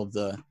to all of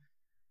the,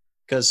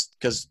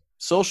 because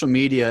social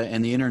media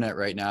and the internet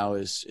right now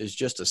is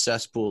just a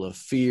cesspool of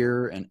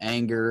fear and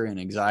anger and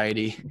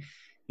anxiety.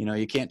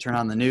 You can't turn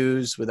on the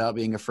news without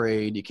being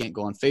afraid. You can't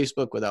go on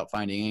Facebook without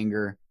finding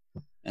anger.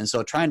 And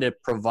so trying to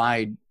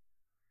provide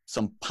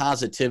some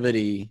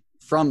positivity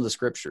from the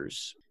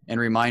scriptures and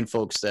remind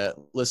folks that,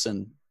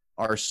 listen,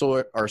 our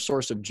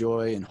source of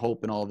joy and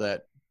hope and all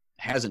that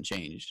hasn't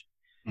changed.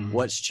 Mm-hmm.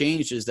 What's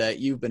changed is that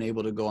you've been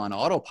able to go on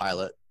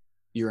autopilot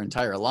your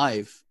entire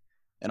life,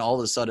 and all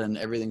of a sudden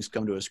everything's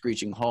come to a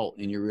screeching halt,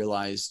 and you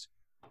realized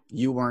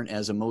you weren't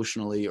as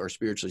emotionally or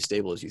spiritually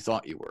stable as you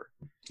thought you were.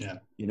 Yeah.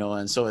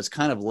 And so it's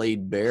kind of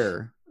laid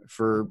bare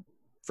for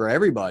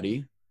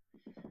everybody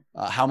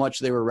how much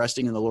they were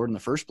resting in the Lord in the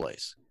first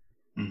place.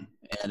 Mm.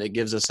 And it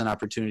gives us an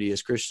opportunity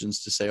as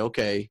Christians to say,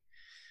 okay,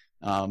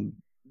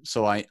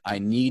 so I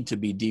need to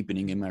be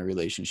deepening in my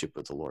relationship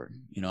with the Lord.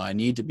 I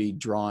need to be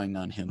drawing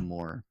on him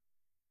more.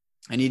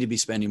 I need to be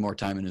spending more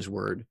time in his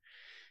word.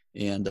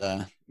 And,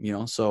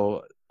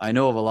 so I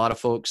know of a lot of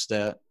folks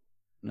that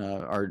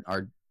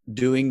are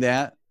doing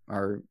that,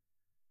 are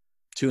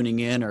tuning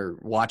in or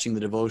watching the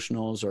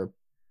devotionals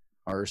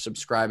or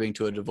subscribing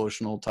to a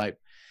devotional type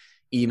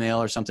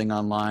email or something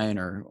online,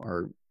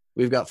 or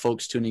we've got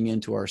folks tuning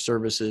into our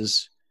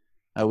services.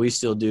 We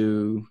still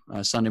do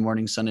Sunday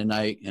morning, Sunday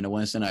night, and a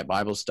Wednesday night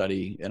Bible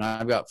study. And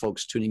I've got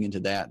folks tuning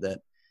into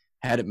that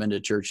hadn't been to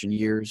church in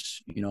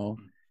years.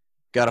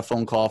 Got a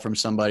phone call from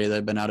somebody that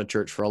had been out of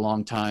church for a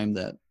long time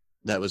that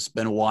was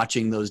been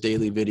watching those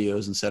daily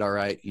videos and said, all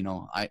right,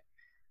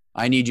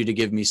 I need you to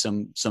give me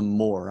some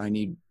more. I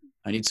need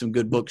some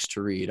good books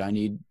to read. I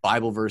need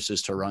Bible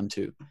verses to run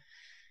to.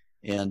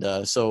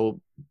 And so,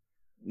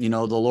 the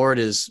Lord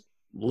is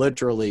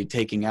literally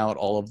taking out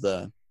all of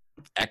the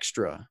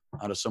extra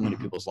out of so many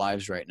people's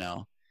lives right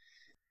now.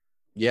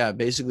 Yeah,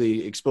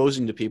 basically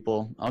exposing to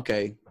people,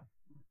 okay,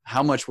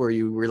 how much were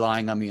you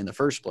relying on me in the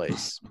first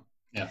place?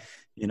 Yeah.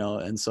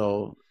 And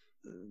so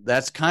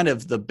that's kind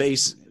of the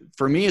base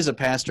for me as a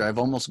pastor. I've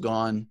almost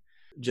going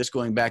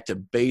back to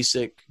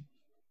basic,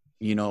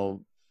 in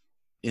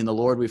the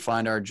Lord we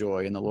find our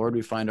joy, in the Lord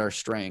we find our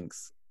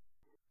strength.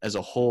 As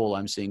a whole,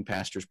 I'm seeing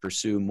pastors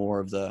pursue more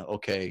of the,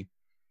 okay,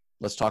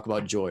 let's talk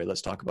about joy.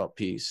 Let's talk about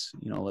peace.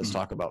 Let's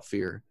talk about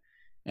fear,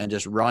 and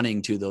just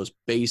running to those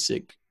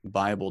basic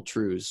Bible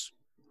truths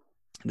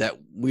that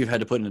we've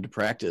had to put into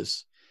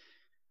practice.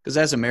 Because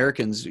as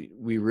Americans,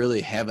 we really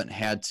haven't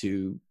had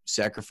to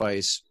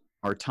sacrifice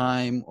our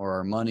time or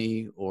our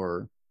money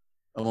or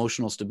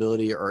emotional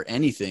stability or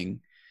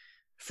anything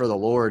for the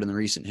Lord in the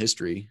recent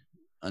history,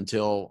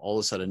 until all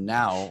of a sudden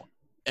now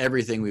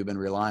everything we've been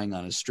relying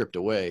on is stripped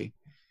away.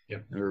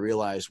 Yep. And we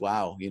realize,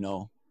 wow,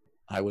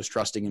 I was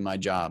trusting in my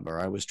job, or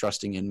I was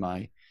trusting in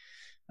my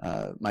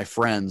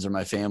friends or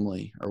my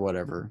family or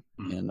whatever.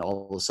 And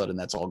all of a sudden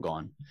that's all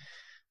gone.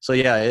 So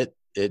yeah,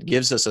 it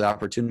gives us an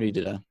opportunity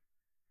to,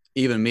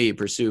 even me,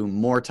 pursue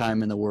more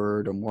time in the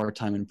word or more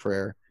time in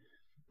prayer,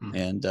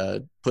 and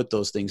put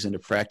those things into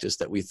practice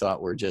that we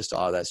thought were just,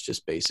 that's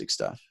just basic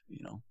stuff.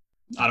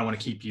 I don't want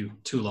to keep you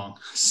too long.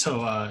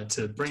 So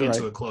to bring it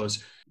to a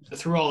close,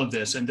 through all of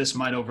this, and this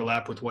might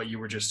overlap with what you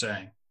were just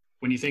saying,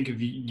 when you think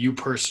of you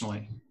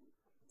personally,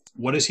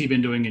 what has he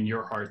been doing in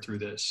your heart through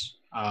this?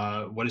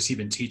 What has he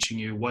been teaching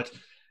you? What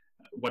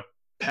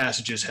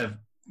passages have,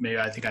 maybe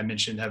I think I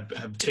mentioned,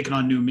 have taken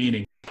on new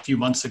meaning? A few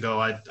months ago,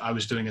 I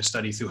was doing a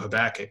study through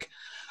Habakkuk.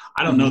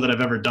 I don't know that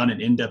I've ever done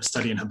an in-depth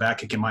study in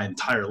Habakkuk in my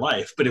entire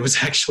life, but it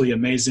was actually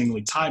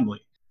amazingly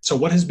timely. So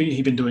what has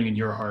he been doing in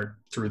your heart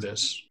through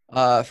this?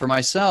 For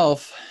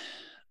myself,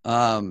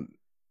 and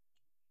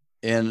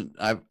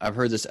I've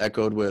heard this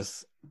echoed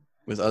with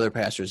other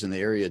pastors in the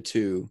area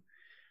too,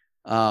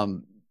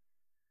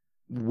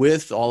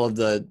 with all of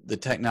the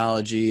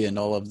technology and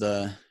all of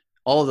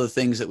the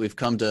things that we've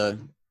come to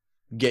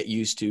get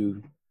used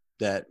to,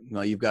 that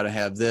you've got to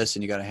have this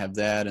and you got to have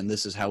that, and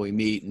this is how we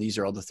meet, and these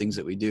are all the things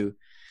that we do.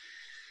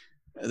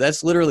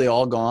 That's literally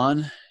all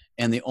gone,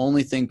 and the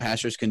only thing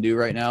pastors can do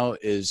right now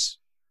is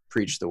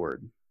preach the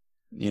word.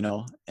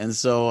 And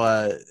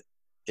so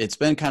it's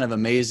been kind of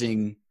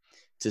amazing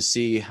to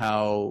see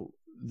how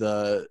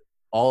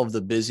all of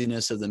the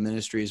busyness of the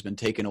ministry has been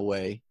taken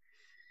away,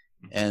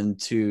 and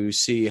to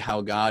see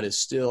how God is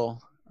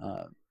still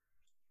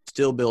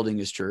building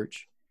his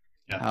church.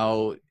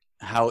 Yeah.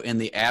 How in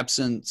the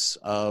absence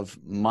of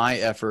my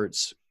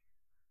efforts,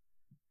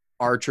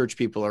 our church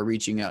people are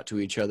reaching out to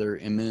each other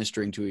and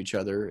ministering to each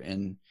other,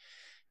 and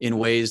in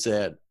ways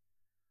that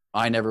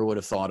I never would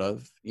have thought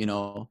of,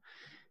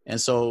 and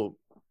so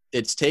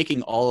it's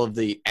taking all of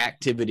the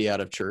activity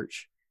out of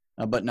church,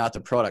 but not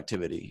the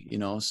productivity,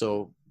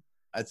 so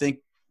I think,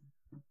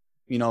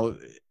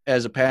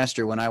 as a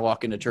pastor, when I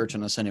walk into church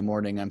on a Sunday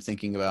morning, I'm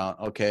thinking about,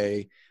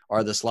 okay,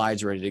 are the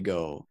slides ready to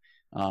go?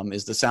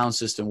 Is the sound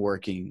system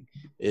working?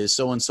 Is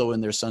so-and-so in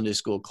their Sunday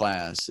school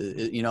class?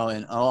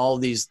 And all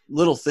these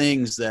little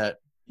things that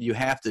you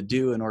have to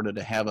do in order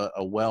to have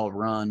a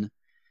well-run,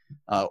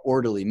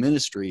 orderly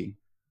ministry.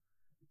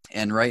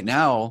 And right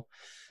now,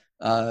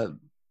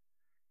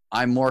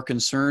 I'm more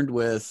concerned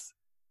with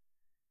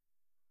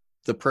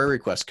the prayer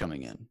requests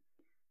coming in,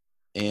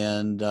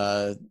 and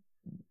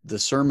the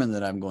sermon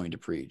that I'm going to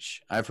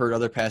preach. I've heard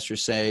other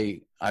pastors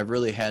say, I've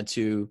really had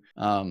to,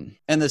 and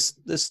this,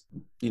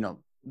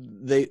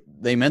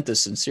 they meant this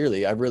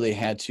sincerely. I've really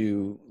had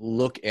to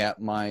look at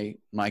my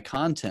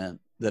content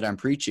that I'm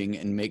preaching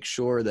and make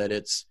sure that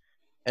it's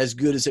as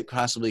good as it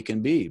possibly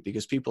can be,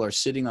 because people are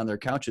sitting on their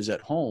couches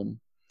at home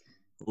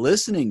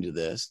listening to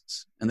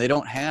this, and they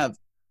don't have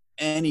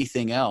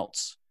anything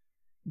else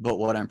but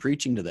what I'm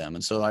preaching to them.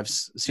 And so I've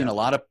seen a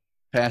lot of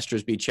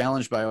pastors be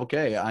challenged by,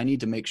 okay, I need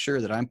to make sure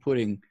that I'm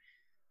putting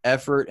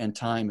effort and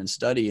time and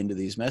study into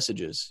these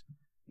messages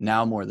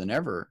now more than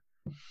ever.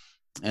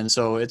 And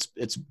so it's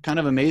kind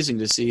of amazing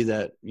to see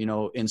that, you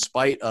know, in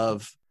spite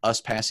of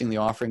us passing the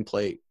offering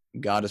plate,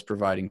 God is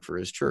providing for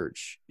his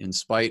church. In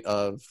spite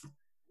of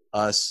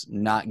us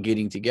not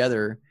getting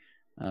together,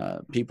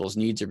 people's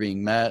needs are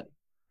being met.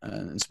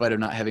 In spite of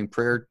not having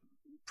prayer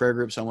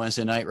groups on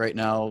Wednesday night right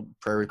now,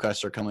 prayer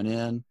requests are coming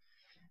in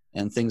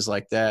and things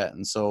like that.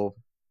 And so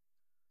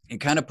it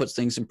kind of puts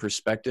things in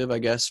perspective, I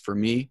guess, for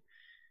me,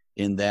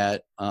 in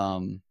that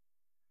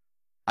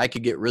I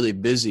could get really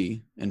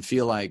busy and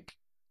feel like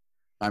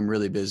I'm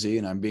really busy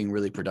and I'm being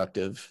really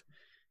productive.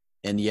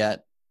 And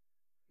yet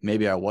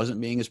maybe I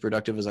wasn't being as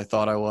productive as I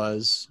thought I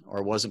was,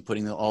 or wasn't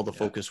putting all the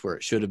focus where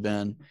it should have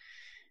been.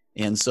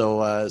 And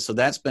so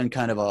that's been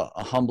kind of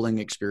a humbling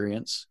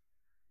experience,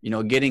 you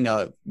know, getting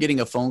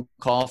a phone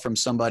call from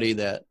somebody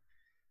that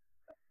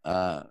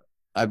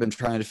I've been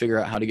trying to figure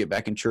out how to get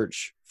back in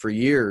church for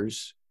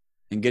years,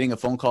 and getting a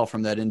phone call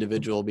from that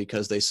individual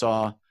because they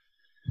saw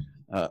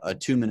a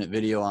 2-minute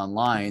video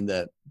online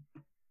that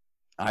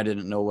I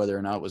didn't know whether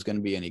or not it was going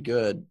to be any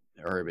good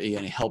or be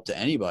any help to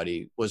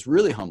anybody, was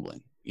really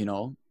humbling, you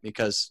know,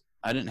 because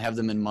I didn't have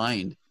them in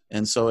mind.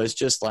 And so it's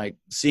just like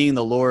seeing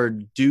the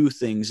Lord do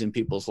things in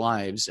people's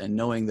lives and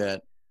knowing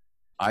that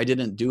I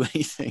didn't do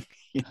anything,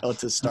 you know,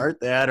 to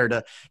start that or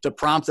to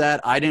prompt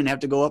that. I didn't have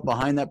to go up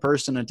behind that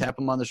person and tap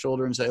them on the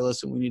shoulder and say,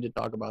 listen, we need to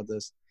talk about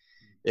this.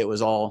 It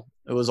was all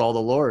the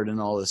Lord and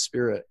all the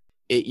Spirit.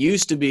 It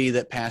used to be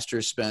that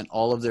pastors spent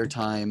all of their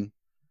time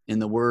in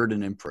the Word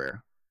and in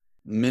prayer.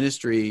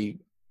 Ministry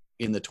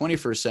in the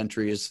 21st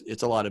century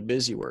it's a lot of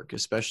busy work,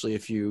 especially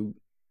if you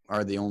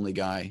are the only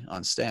guy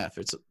on staff.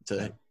 It's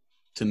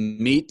to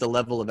meet the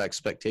level of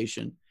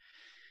expectation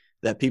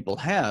that people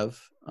have.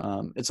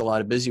 It's a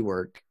lot of busy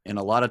work, and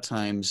a lot of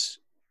times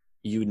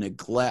you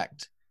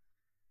neglect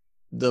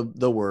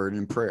the Word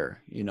and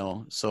prayer, you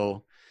know.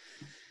 So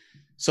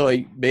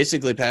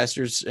basically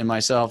pastors and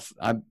myself,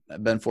 I've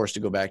been forced to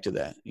go back to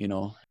that, you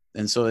know.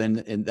 And so,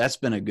 and that's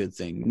been a good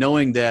thing,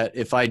 knowing that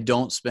if I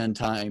don't spend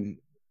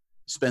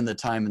the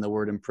time in the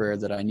Word and prayer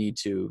that I need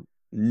to,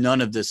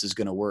 none of this is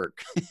going to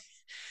work.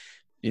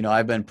 You know,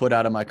 I've been put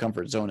out of my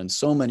comfort zone in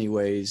so many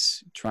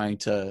ways, trying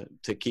to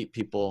keep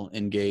people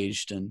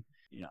engaged. And,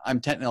 you know, I'm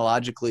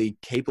technologically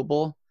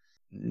capable,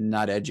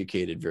 not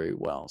educated very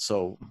well.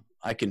 So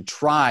I can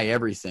try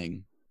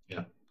everything,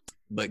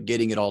 but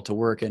getting it all to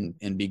work and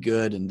be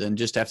good, and then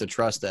just have to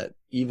trust that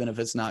even if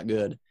it's not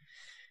good,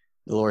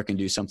 the Lord can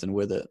do something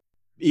with it.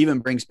 Even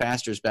brings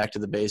pastors back to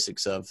the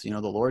basics of, you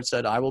know, the Lord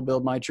said, I will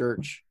build my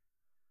church.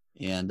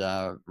 And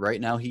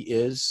right now he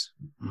is.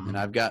 Mm-hmm. And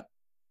I've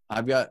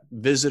got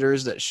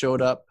visitors that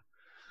showed up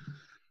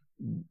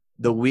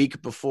the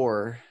week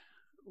before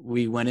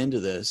we went into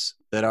this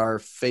that are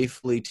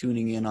faithfully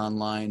tuning in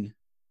online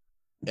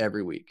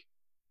every week.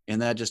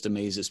 And that just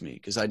amazes me,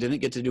 because I didn't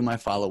get to do my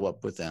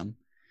follow-up with them.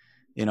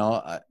 You know,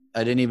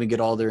 I didn't even get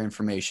all their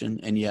information,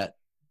 and yet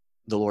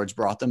the Lord's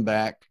brought them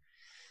back.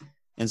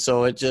 And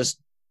so it's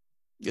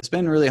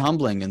been really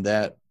humbling in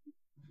that,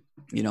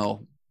 you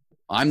know,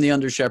 I'm the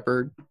under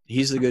shepherd,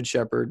 he's the good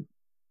shepherd,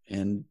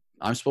 and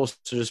I'm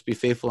supposed to just be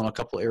faithful in a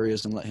couple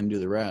areas and let him do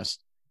the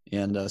rest.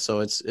 And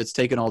so it's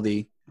taken all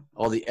the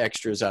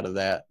extras out of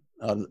that,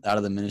 out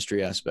of the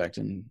ministry aspect,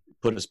 and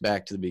put us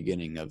back to the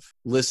beginning of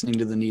listening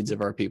to the needs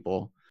of our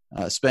people,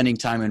 spending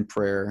time in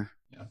prayer,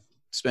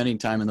 spending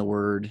time in the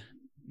Word,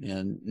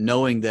 and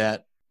knowing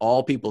that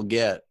all people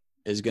get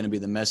is going to be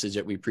the message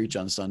that we preach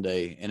on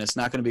Sunday. And it's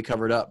not going to be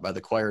covered up by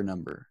the choir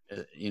number.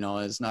 You know,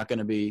 it's not going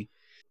to be,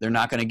 they're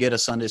not going to get a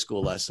Sunday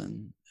school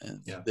lesson.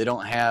 They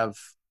don't have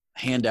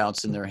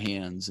handouts in their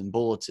hands and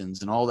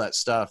bulletins and all that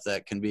stuff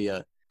that can be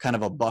a kind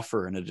of a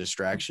buffer and a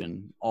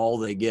distraction. All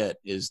they get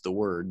is the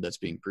Word that's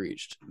being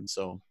preached. And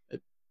so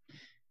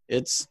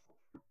it's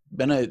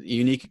been a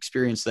unique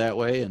experience that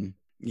way. And,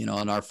 you know,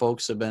 and our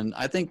folks have been,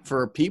 I think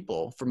for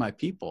my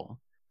people,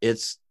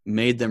 it's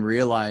made them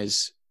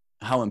realize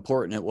how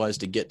important it was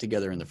to get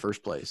together in the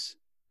first place.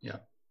 Yeah.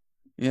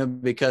 You know,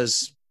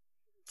 because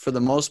for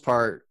the most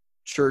part,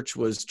 church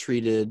was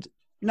treated,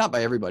 not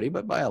by everybody,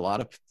 but by a lot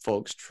of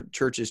folks,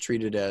 church is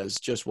treated as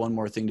just one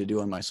more thing to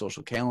do on my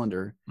social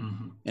calendar.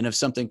 Mm-hmm. And if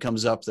something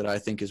comes up that I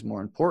think is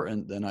more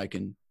important, then I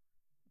can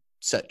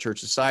set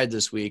church aside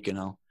this week and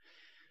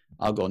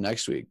I'll go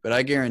next week. But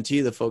I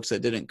guarantee the folks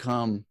that didn't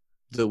come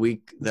the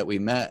week that we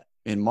met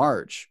in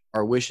March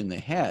are wishing they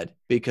had,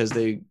 because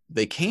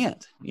they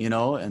can't, you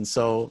know. And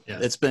so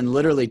it's been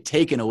literally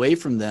taken away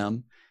from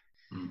them,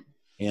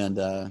 and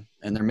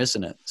they're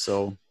missing it.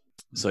 So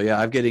yeah,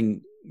 I'm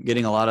getting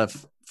a lot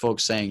of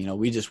folks saying, you know,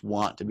 we just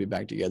want to be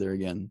back together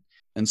again.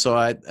 And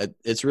so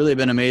it's really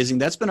been amazing.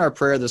 That's been our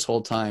prayer this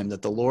whole time,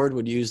 that the Lord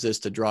would use this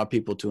to draw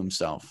people to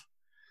himself,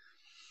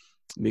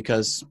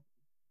 because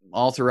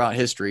all throughout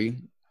history,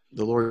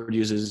 the Lord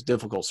uses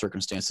difficult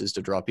circumstances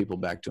to draw people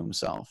back to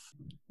himself.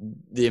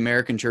 The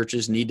American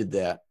churches needed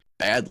that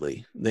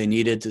badly. They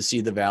needed to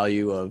see the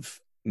value of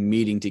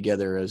meeting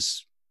together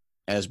as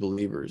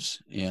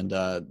believers. And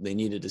they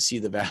needed to see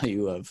the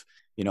value of,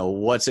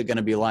 what's it going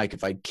to be like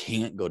if I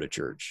can't go to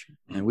church?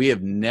 And we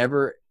have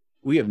never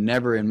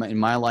in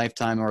my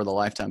lifetime or the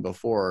lifetime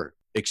before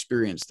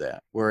experienced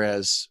that.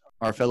 Whereas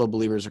our fellow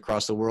believers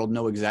across the world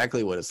know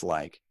exactly what it's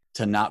like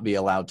to not be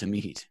allowed to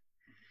meet,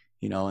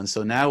 and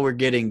so now we're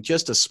getting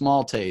just a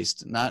small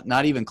taste,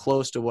 not even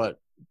close to what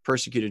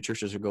persecuted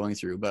churches are going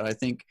through. But I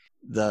think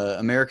the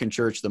American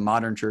church, the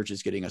modern church,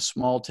 is getting a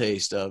small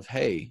taste of,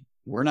 hey,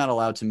 we're not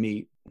allowed to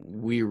meet.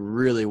 We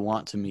really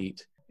want to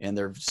meet. And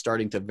they're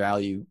starting to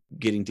value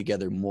getting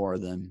together more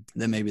than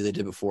maybe they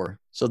did before.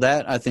 So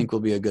that, I think, will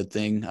be a good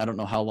thing. I don't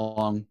know how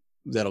long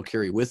that'll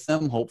carry with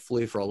them.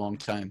 Hopefully for a long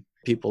time.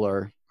 People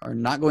are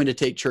not going to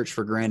take church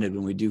for granted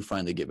when we do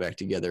finally get back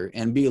together,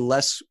 and be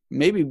less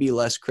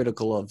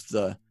critical of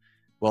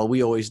well,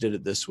 we always did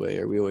it this way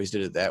or we always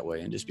did it that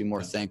way, and just be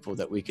more thankful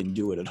that we can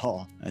do it at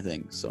all, I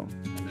think. So.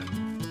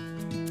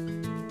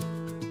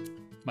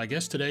 My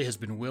guest today has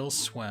been Will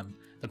Swem,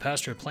 the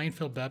pastor of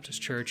Plainfield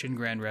Baptist Church in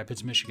Grand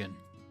Rapids, Michigan.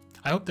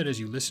 I hope that as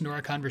you listen to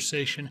our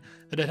conversation,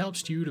 that it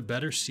helps you to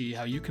better see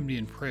how you can be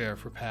in prayer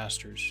for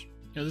pastors.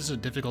 This is a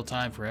difficult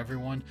time for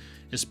everyone,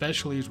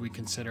 especially as we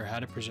consider how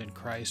to present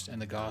Christ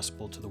and the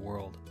gospel to the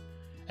world.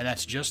 And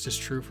that's just as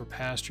true for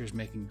pastors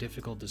making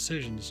difficult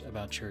decisions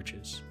about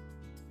churches.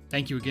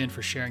 Thank you again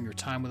for sharing your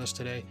time with us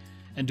today,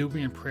 and do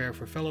be in prayer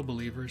for fellow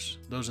believers,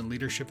 those in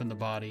leadership in the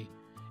body,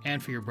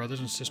 and for your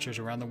brothers and sisters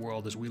around the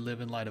world as we live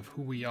in light of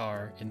who we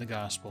are in the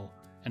gospel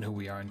and who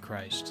we are in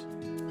Christ.